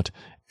 laying out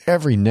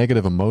every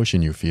negative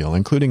emotion you feel,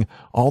 including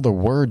all the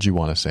words you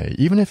want to say,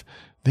 even if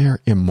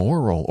they're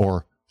immoral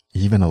or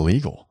even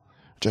illegal.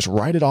 Just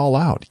write it all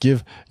out.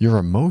 Give your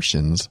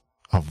emotions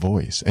a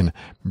voice and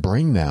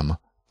bring them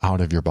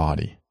out of your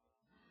body.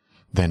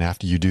 Then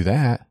after you do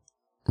that,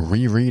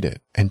 reread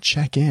it and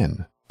check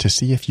in to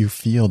see if you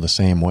feel the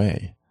same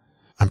way.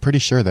 I'm pretty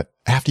sure that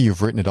after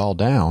you've written it all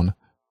down,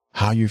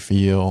 how you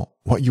feel,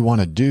 what you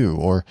want to do,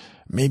 or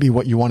maybe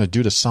what you want to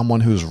do to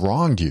someone who's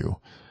wronged you,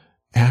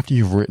 after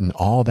you've written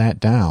all that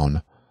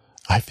down,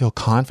 I feel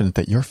confident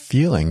that your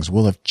feelings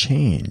will have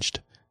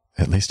changed,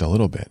 at least a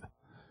little bit.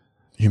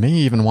 You may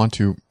even want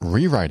to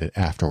rewrite it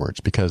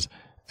afterwards, because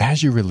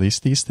as you release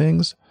these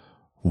things,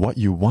 what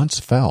you once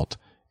felt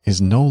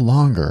is no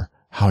longer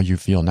how you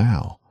feel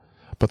now.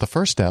 But the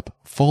first step,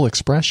 full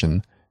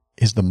expression,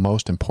 is the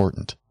most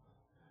important.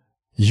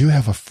 You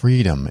have a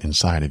freedom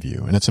inside of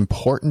you, and it's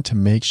important to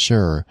make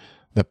sure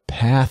the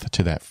path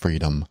to that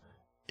freedom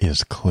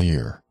is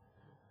clear.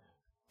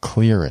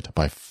 Clear it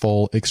by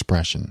full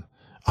expression.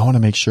 I want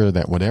to make sure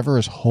that whatever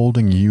is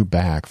holding you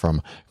back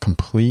from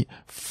complete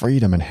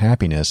freedom and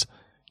happiness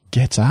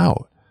gets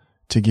out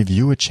to give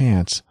you a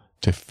chance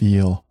to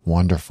feel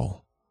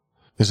wonderful.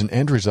 There's an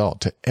end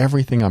result to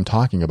everything I'm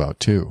talking about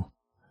too.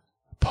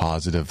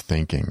 Positive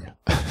thinking.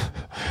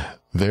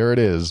 There it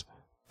is.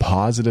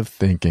 Positive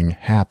thinking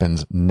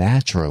happens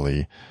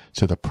naturally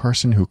to the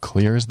person who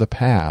clears the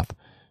path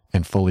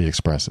and fully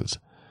expresses.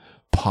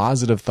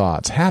 Positive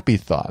thoughts, happy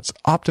thoughts,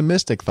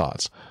 optimistic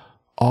thoughts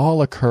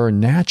all occur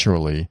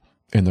naturally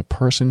in the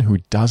person who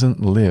doesn't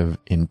live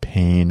in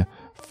pain,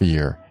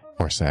 fear,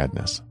 or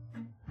sadness.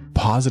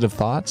 Positive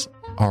thoughts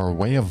are a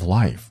way of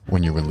life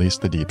when you release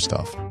the deep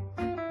stuff.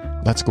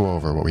 Let's go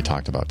over what we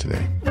talked about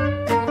today.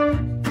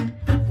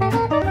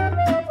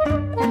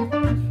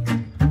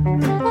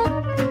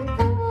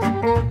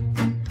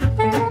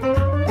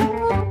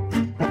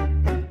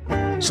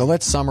 So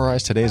let's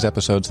summarize today's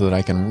episode so that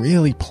I can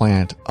really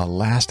plant a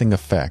lasting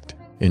effect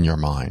in your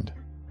mind.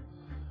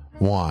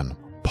 1.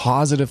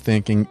 Positive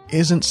thinking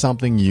isn't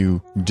something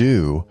you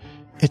do.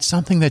 It's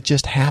something that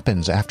just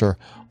happens after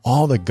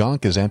all the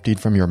gunk is emptied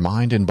from your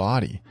mind and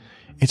body.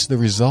 It's the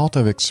result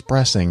of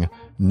expressing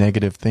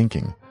negative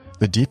thinking,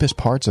 the deepest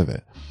parts of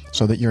it,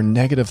 so that your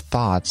negative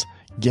thoughts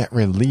get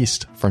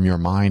released from your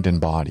mind and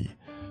body.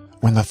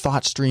 When the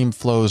thought stream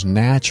flows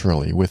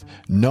naturally with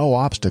no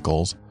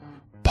obstacles,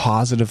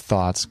 positive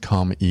thoughts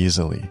come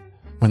easily.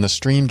 When the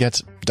stream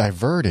gets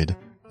diverted,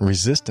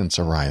 resistance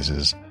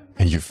arises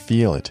and you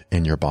feel it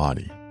in your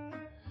body.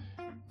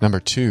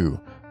 2,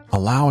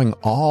 allowing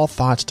all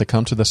thoughts to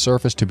come to the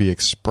surface to be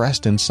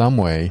expressed in some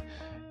way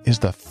is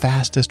the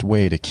fastest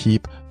way to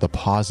keep the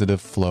positive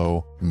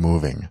flow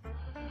moving.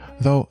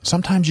 Though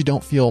sometimes you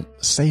don't feel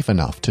safe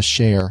enough to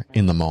share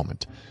in the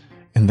moment.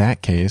 In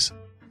that case,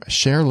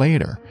 share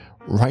later,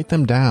 write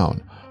them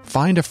down,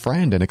 find a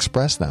friend and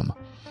express them.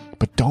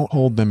 But don't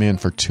hold them in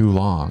for too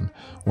long,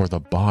 or the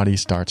body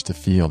starts to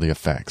feel the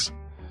effects.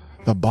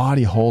 The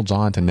body holds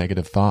on to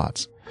negative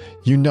thoughts.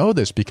 You know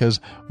this because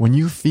when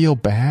you feel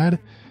bad,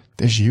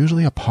 there's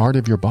usually a part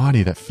of your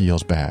body that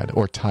feels bad,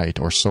 or tight,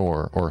 or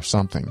sore, or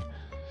something.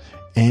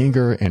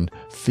 Anger and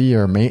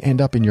fear may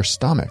end up in your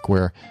stomach,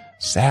 where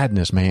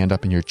sadness may end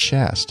up in your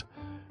chest.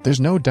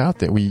 There's no doubt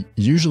that we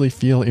usually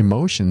feel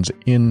emotions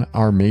in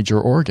our major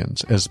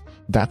organs, as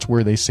that's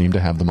where they seem to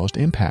have the most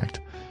impact.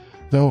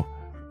 Though,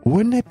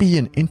 wouldn't it be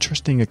an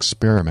interesting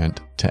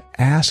experiment to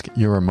ask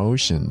your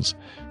emotions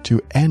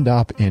to end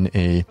up in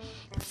a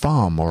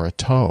thumb or a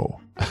toe?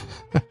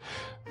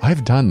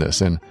 I've done this,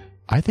 and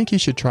I think you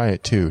should try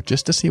it too,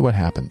 just to see what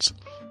happens.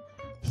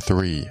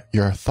 3,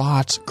 your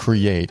thoughts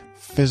create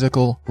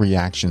physical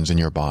reactions in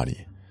your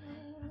body.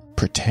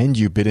 Pretend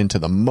you bit into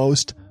the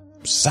most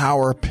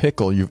sour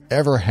pickle you've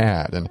ever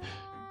had, and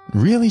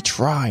really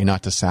try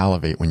not to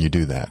salivate when you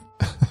do that.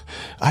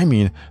 I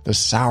mean, the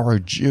sour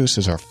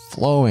juices are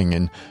flowing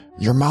and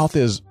your mouth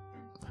is,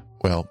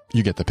 well,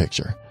 you get the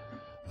picture.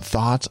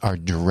 Thoughts are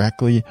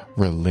directly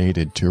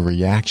related to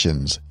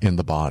reactions in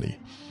the body.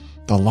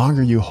 The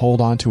longer you hold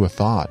on to a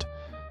thought,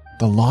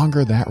 the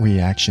longer that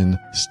reaction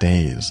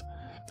stays.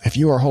 If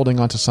you are holding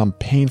on to some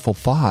painful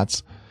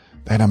thoughts,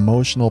 that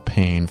emotional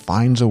pain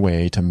finds a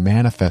way to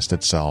manifest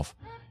itself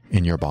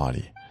in your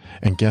body.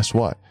 And guess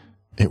what?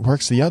 It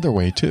works the other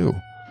way too.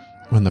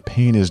 When the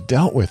pain is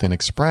dealt with and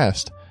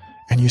expressed,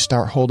 and you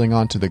start holding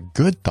on to the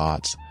good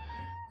thoughts,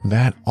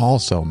 that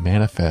also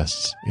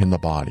manifests in the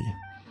body.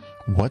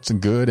 What's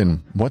good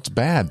and what's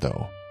bad,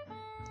 though?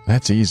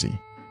 That's easy.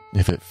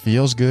 If it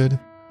feels good,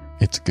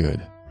 it's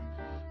good.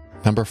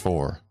 Number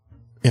 4,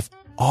 if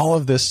all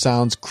of this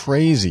sounds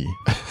crazy,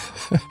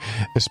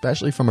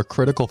 especially from a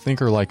critical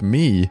thinker like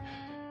me,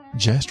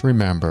 just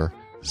remember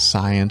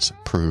science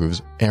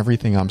proves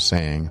everything I'm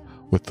saying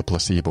with the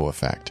placebo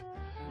effect.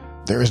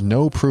 There is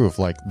no proof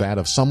like that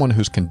of someone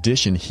whose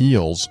condition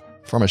heals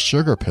from a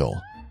sugar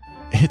pill.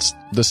 It's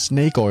the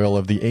snake oil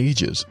of the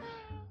ages.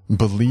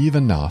 Believe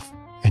enough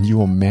and you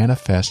will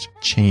manifest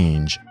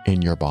change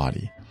in your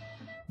body.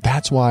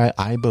 That's why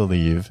I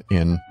believe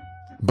in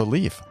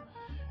belief.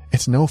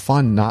 It's no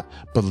fun not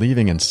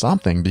believing in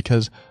something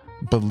because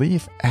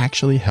belief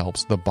actually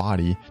helps the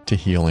body to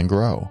heal and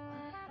grow.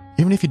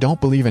 Even if you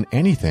don't believe in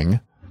anything,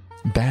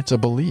 that's a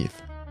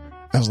belief.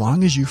 As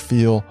long as you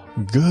feel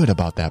good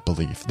about that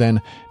belief,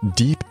 then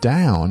deep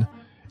down,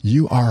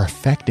 you are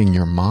affecting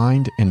your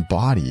mind and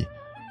body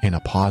in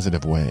a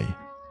positive way.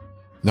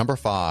 Number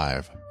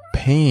 5,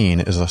 pain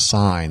is a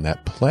sign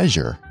that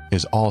pleasure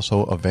is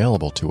also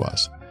available to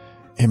us.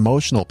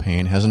 Emotional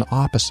pain has an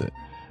opposite,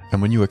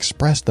 and when you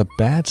express the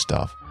bad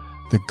stuff,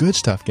 the good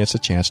stuff gets a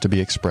chance to be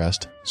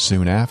expressed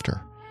soon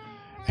after.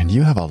 And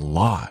you have a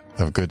lot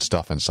of good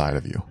stuff inside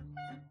of you.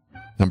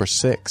 Number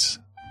 6,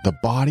 the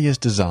body is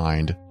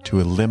designed to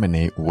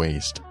eliminate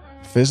waste,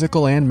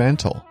 physical and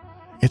mental.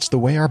 It's the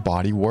way our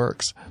body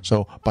works.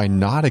 So by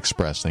not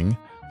expressing,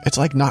 it's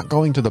like not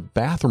going to the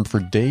bathroom for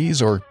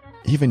days or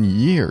even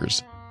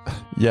years.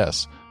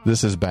 Yes,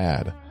 this is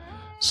bad.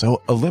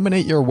 So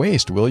eliminate your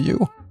waste, will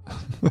you?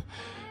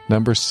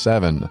 Number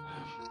 7,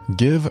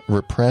 give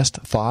repressed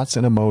thoughts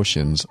and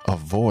emotions a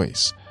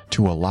voice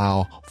to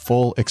allow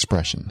full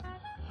expression.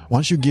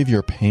 Once you give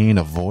your pain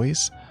a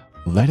voice,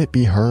 let it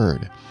be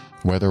heard,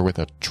 whether with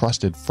a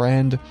trusted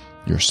friend,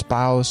 your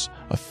spouse,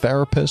 a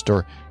therapist,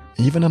 or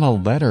even in a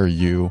letter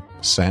you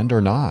send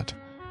or not.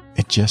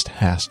 It just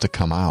has to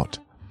come out.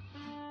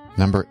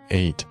 Number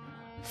 8,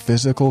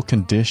 physical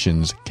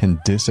conditions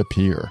can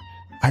disappear.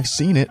 I've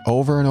seen it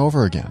over and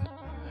over again.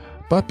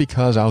 But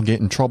because I'll get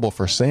in trouble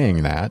for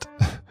saying that,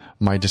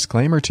 my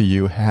disclaimer to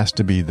you has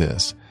to be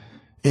this.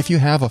 If you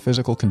have a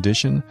physical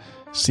condition,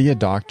 see a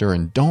doctor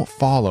and don't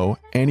follow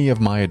any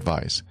of my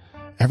advice.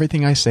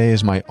 Everything I say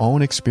is my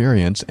own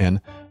experience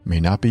and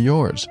may not be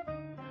yours.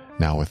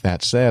 Now, with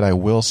that said, I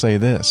will say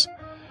this.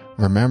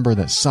 Remember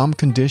that some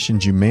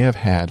conditions you may have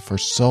had for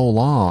so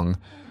long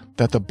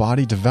that the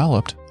body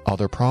developed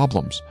other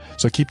problems.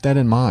 So keep that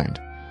in mind.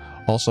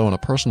 Also, on a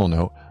personal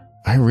note,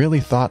 I really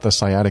thought the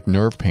sciatic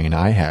nerve pain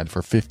I had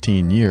for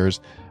 15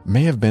 years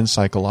may have been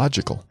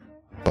psychological.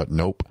 But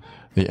nope,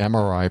 the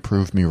MRI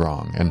proved me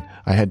wrong, and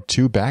I had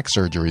 2 back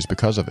surgeries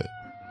because of it.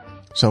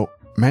 So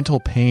mental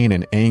pain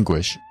and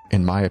anguish,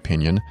 in my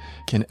opinion,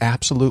 can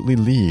absolutely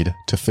lead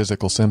to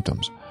physical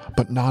symptoms.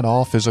 But not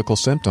all physical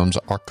symptoms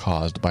are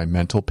caused by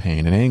mental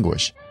pain and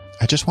anguish.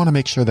 I just want to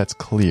make sure that's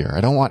clear.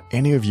 I don't want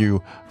any of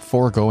you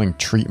foregoing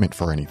treatment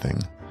for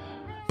anything.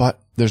 But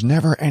there's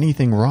never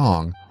anything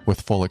wrong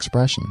with full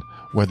expression,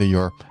 whether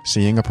you're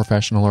seeing a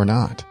professional or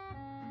not.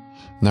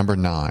 Number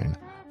 9,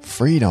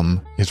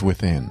 freedom is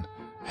within.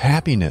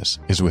 Happiness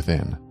is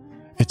within.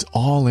 It's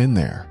all in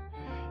there.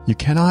 You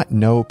cannot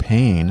know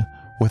pain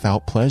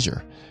without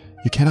pleasure.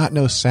 You cannot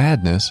know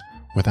sadness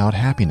without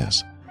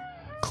happiness.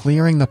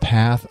 Clearing the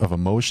path of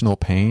emotional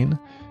pain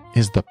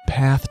is the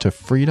path to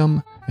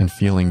freedom and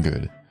feeling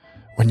good.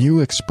 When you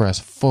express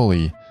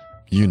fully,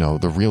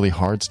 the really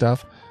hard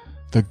stuff,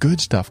 the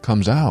good stuff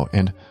comes out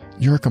and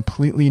you're a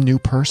completely new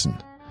person.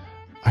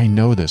 I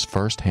know this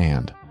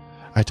firsthand.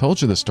 I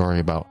told you the story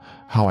about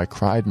how I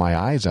cried my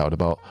eyes out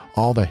about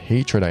all the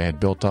hatred I had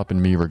built up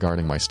in me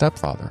regarding my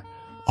stepfather.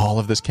 All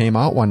of this came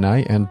out one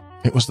night and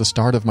it was the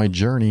start of my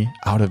journey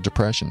out of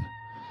depression.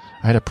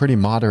 I had a pretty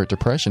moderate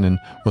depression and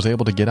was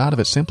able to get out of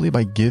it simply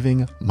by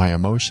giving my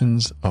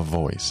emotions a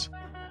voice.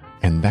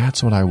 And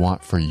that's what I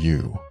want for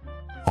you,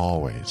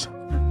 always.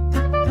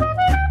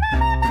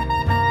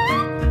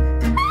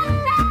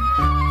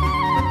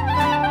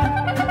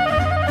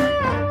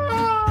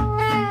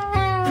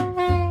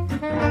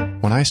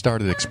 When I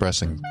started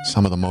expressing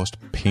some of the most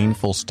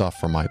painful stuff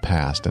from my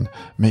past and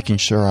making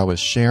sure I was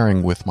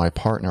sharing with my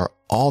partner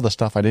all the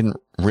stuff I didn't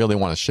really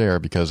want to share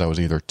because I was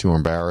either too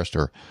embarrassed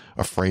or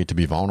afraid to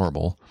be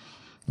vulnerable,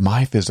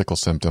 my physical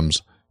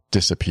symptoms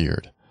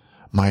disappeared.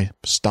 My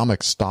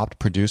stomach stopped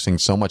producing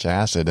so much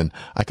acid and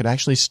I could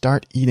actually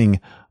start eating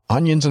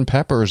onions and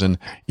peppers and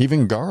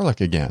even garlic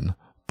again,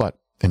 but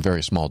in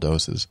very small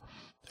doses.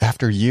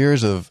 After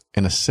years of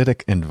an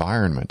acidic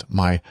environment,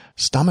 my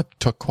stomach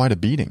took quite a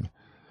beating.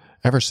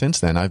 Ever since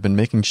then, I've been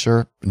making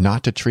sure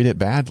not to treat it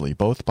badly,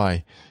 both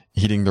by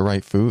eating the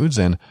right foods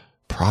and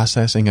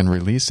processing and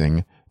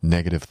releasing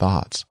negative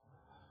thoughts.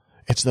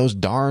 It's those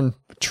darn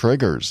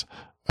triggers.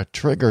 A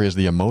trigger is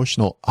the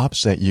emotional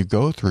upset you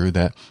go through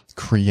that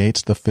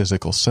creates the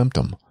physical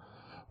symptom.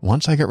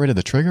 Once I get rid of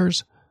the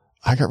triggers,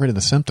 I got rid of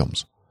the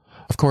symptoms.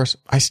 Of course,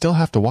 I still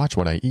have to watch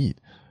what I eat.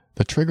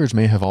 The triggers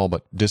may have all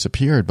but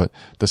disappeared, but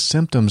the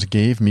symptoms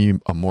gave me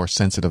a more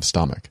sensitive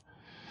stomach.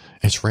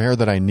 It's rare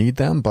that I need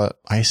them, but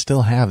I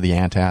still have the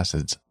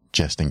antacids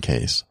just in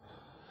case.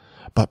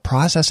 But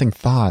processing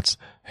thoughts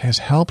has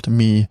helped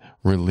me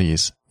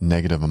release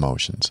negative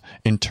emotions,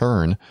 in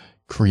turn,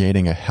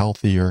 creating a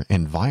healthier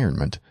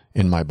environment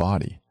in my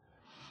body.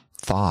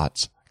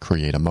 Thoughts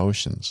create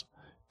emotions.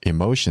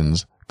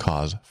 Emotions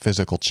cause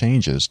physical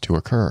changes to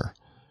occur.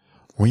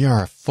 We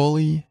are a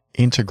fully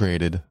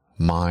integrated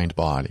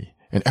mind-body,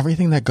 and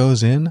everything that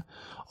goes in,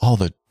 all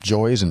the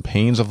joys and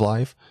pains of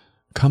life,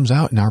 comes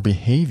out in our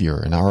behavior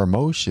and our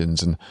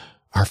emotions and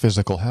our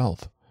physical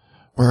health.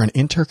 We're an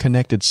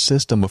interconnected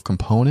system of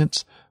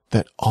components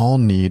that all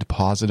need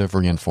positive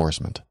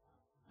reinforcement.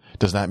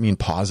 Does that mean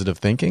positive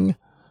thinking?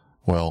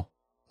 Well,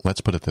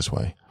 let's put it this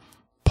way.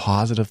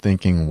 Positive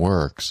thinking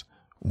works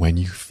when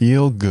you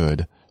feel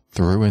good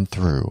through and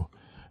through,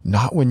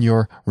 not when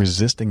you're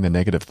resisting the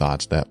negative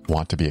thoughts that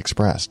want to be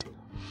expressed.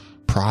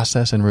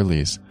 Process and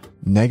release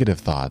negative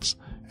thoughts,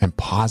 and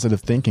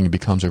positive thinking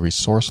becomes a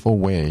resourceful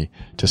way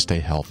to stay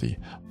healthy,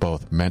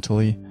 both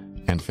mentally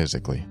and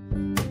physically.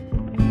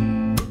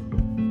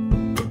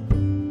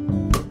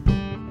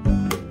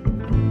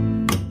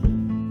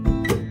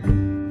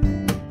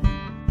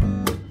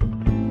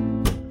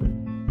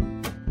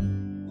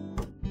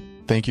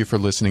 Thank you for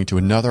listening to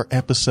another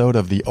episode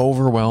of The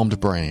Overwhelmed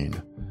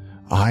Brain.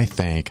 I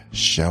thank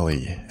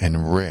Shelley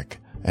and Rick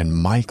and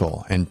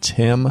Michael and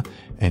Tim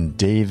and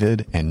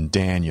David and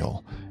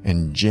Daniel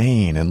and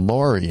Jane and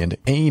Lori and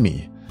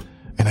Amy.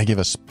 And I give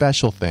a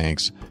special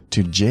thanks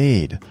to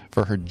Jade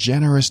for her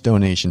generous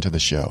donation to the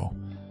show.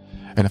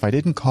 And if I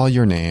didn't call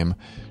your name,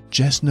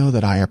 just know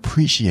that I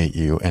appreciate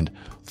you and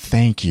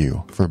thank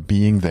you for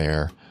being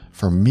there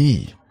for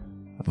me,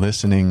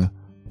 listening,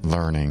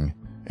 learning,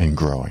 and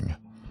growing.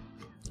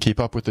 Keep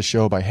up with the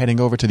show by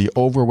heading over to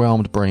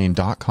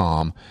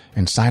theoverwhelmedbrain.com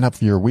and sign up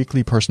for your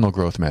weekly personal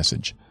growth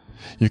message.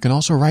 You can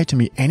also write to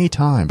me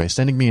anytime by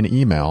sending me an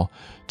email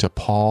to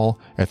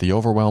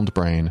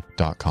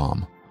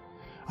paul@theoverwhelmedbrain.com.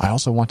 I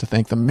also want to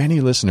thank the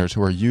many listeners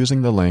who are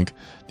using the link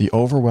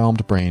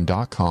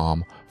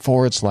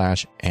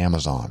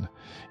theoverwhelmedbrain.com/Amazon.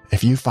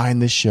 If you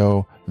find this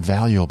show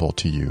valuable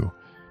to you,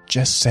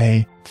 just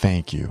say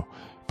thank you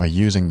by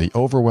using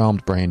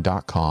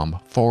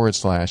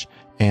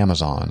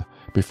theoverwhelmedbrain.com/Amazon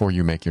before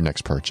you make your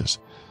next purchase.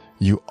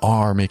 You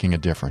are making a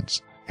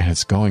difference, and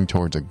it's going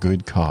towards a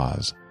good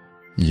cause.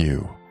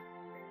 You.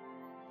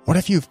 What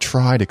if you've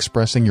tried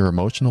expressing your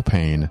emotional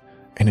pain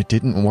and it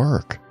didn't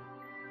work?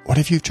 What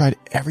if you've tried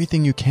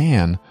everything you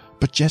can,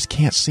 but just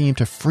can't seem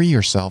to free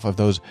yourself of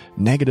those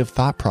negative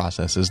thought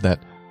processes that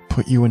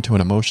put you into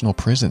an emotional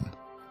prison?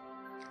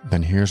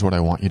 Then here's what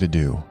I want you to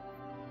do.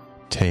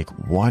 Take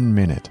 1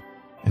 minute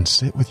and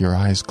sit with your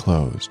eyes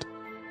closed.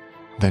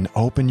 Then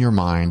open your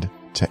mind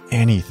to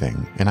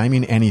anything, and I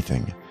mean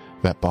anything,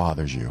 that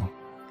bothers you.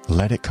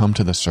 Let it come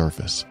to the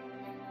surface.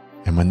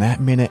 And when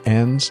that minute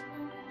ends,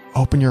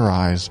 open your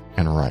eyes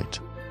and write.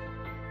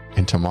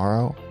 And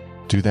tomorrow,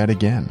 do that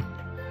again.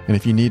 And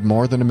if you need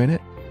more than a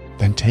minute,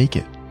 then take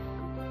it.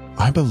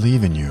 I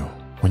believe in you.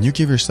 When you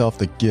give yourself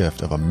the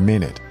gift of a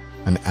minute,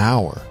 an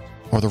hour,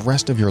 or the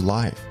rest of your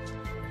life,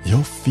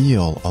 you'll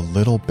feel a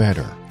little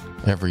better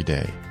every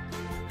day.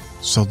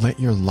 So let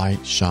your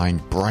light shine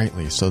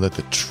brightly so that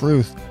the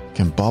truth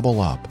can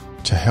bubble up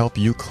to help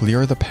you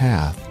clear the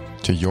path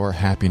to your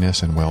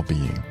happiness and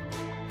well-being.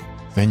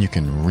 Then you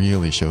can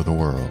really show the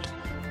world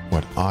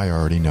what I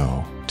already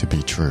know to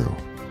be true.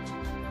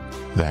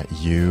 That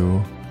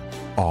you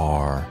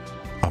are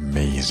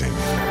amazing.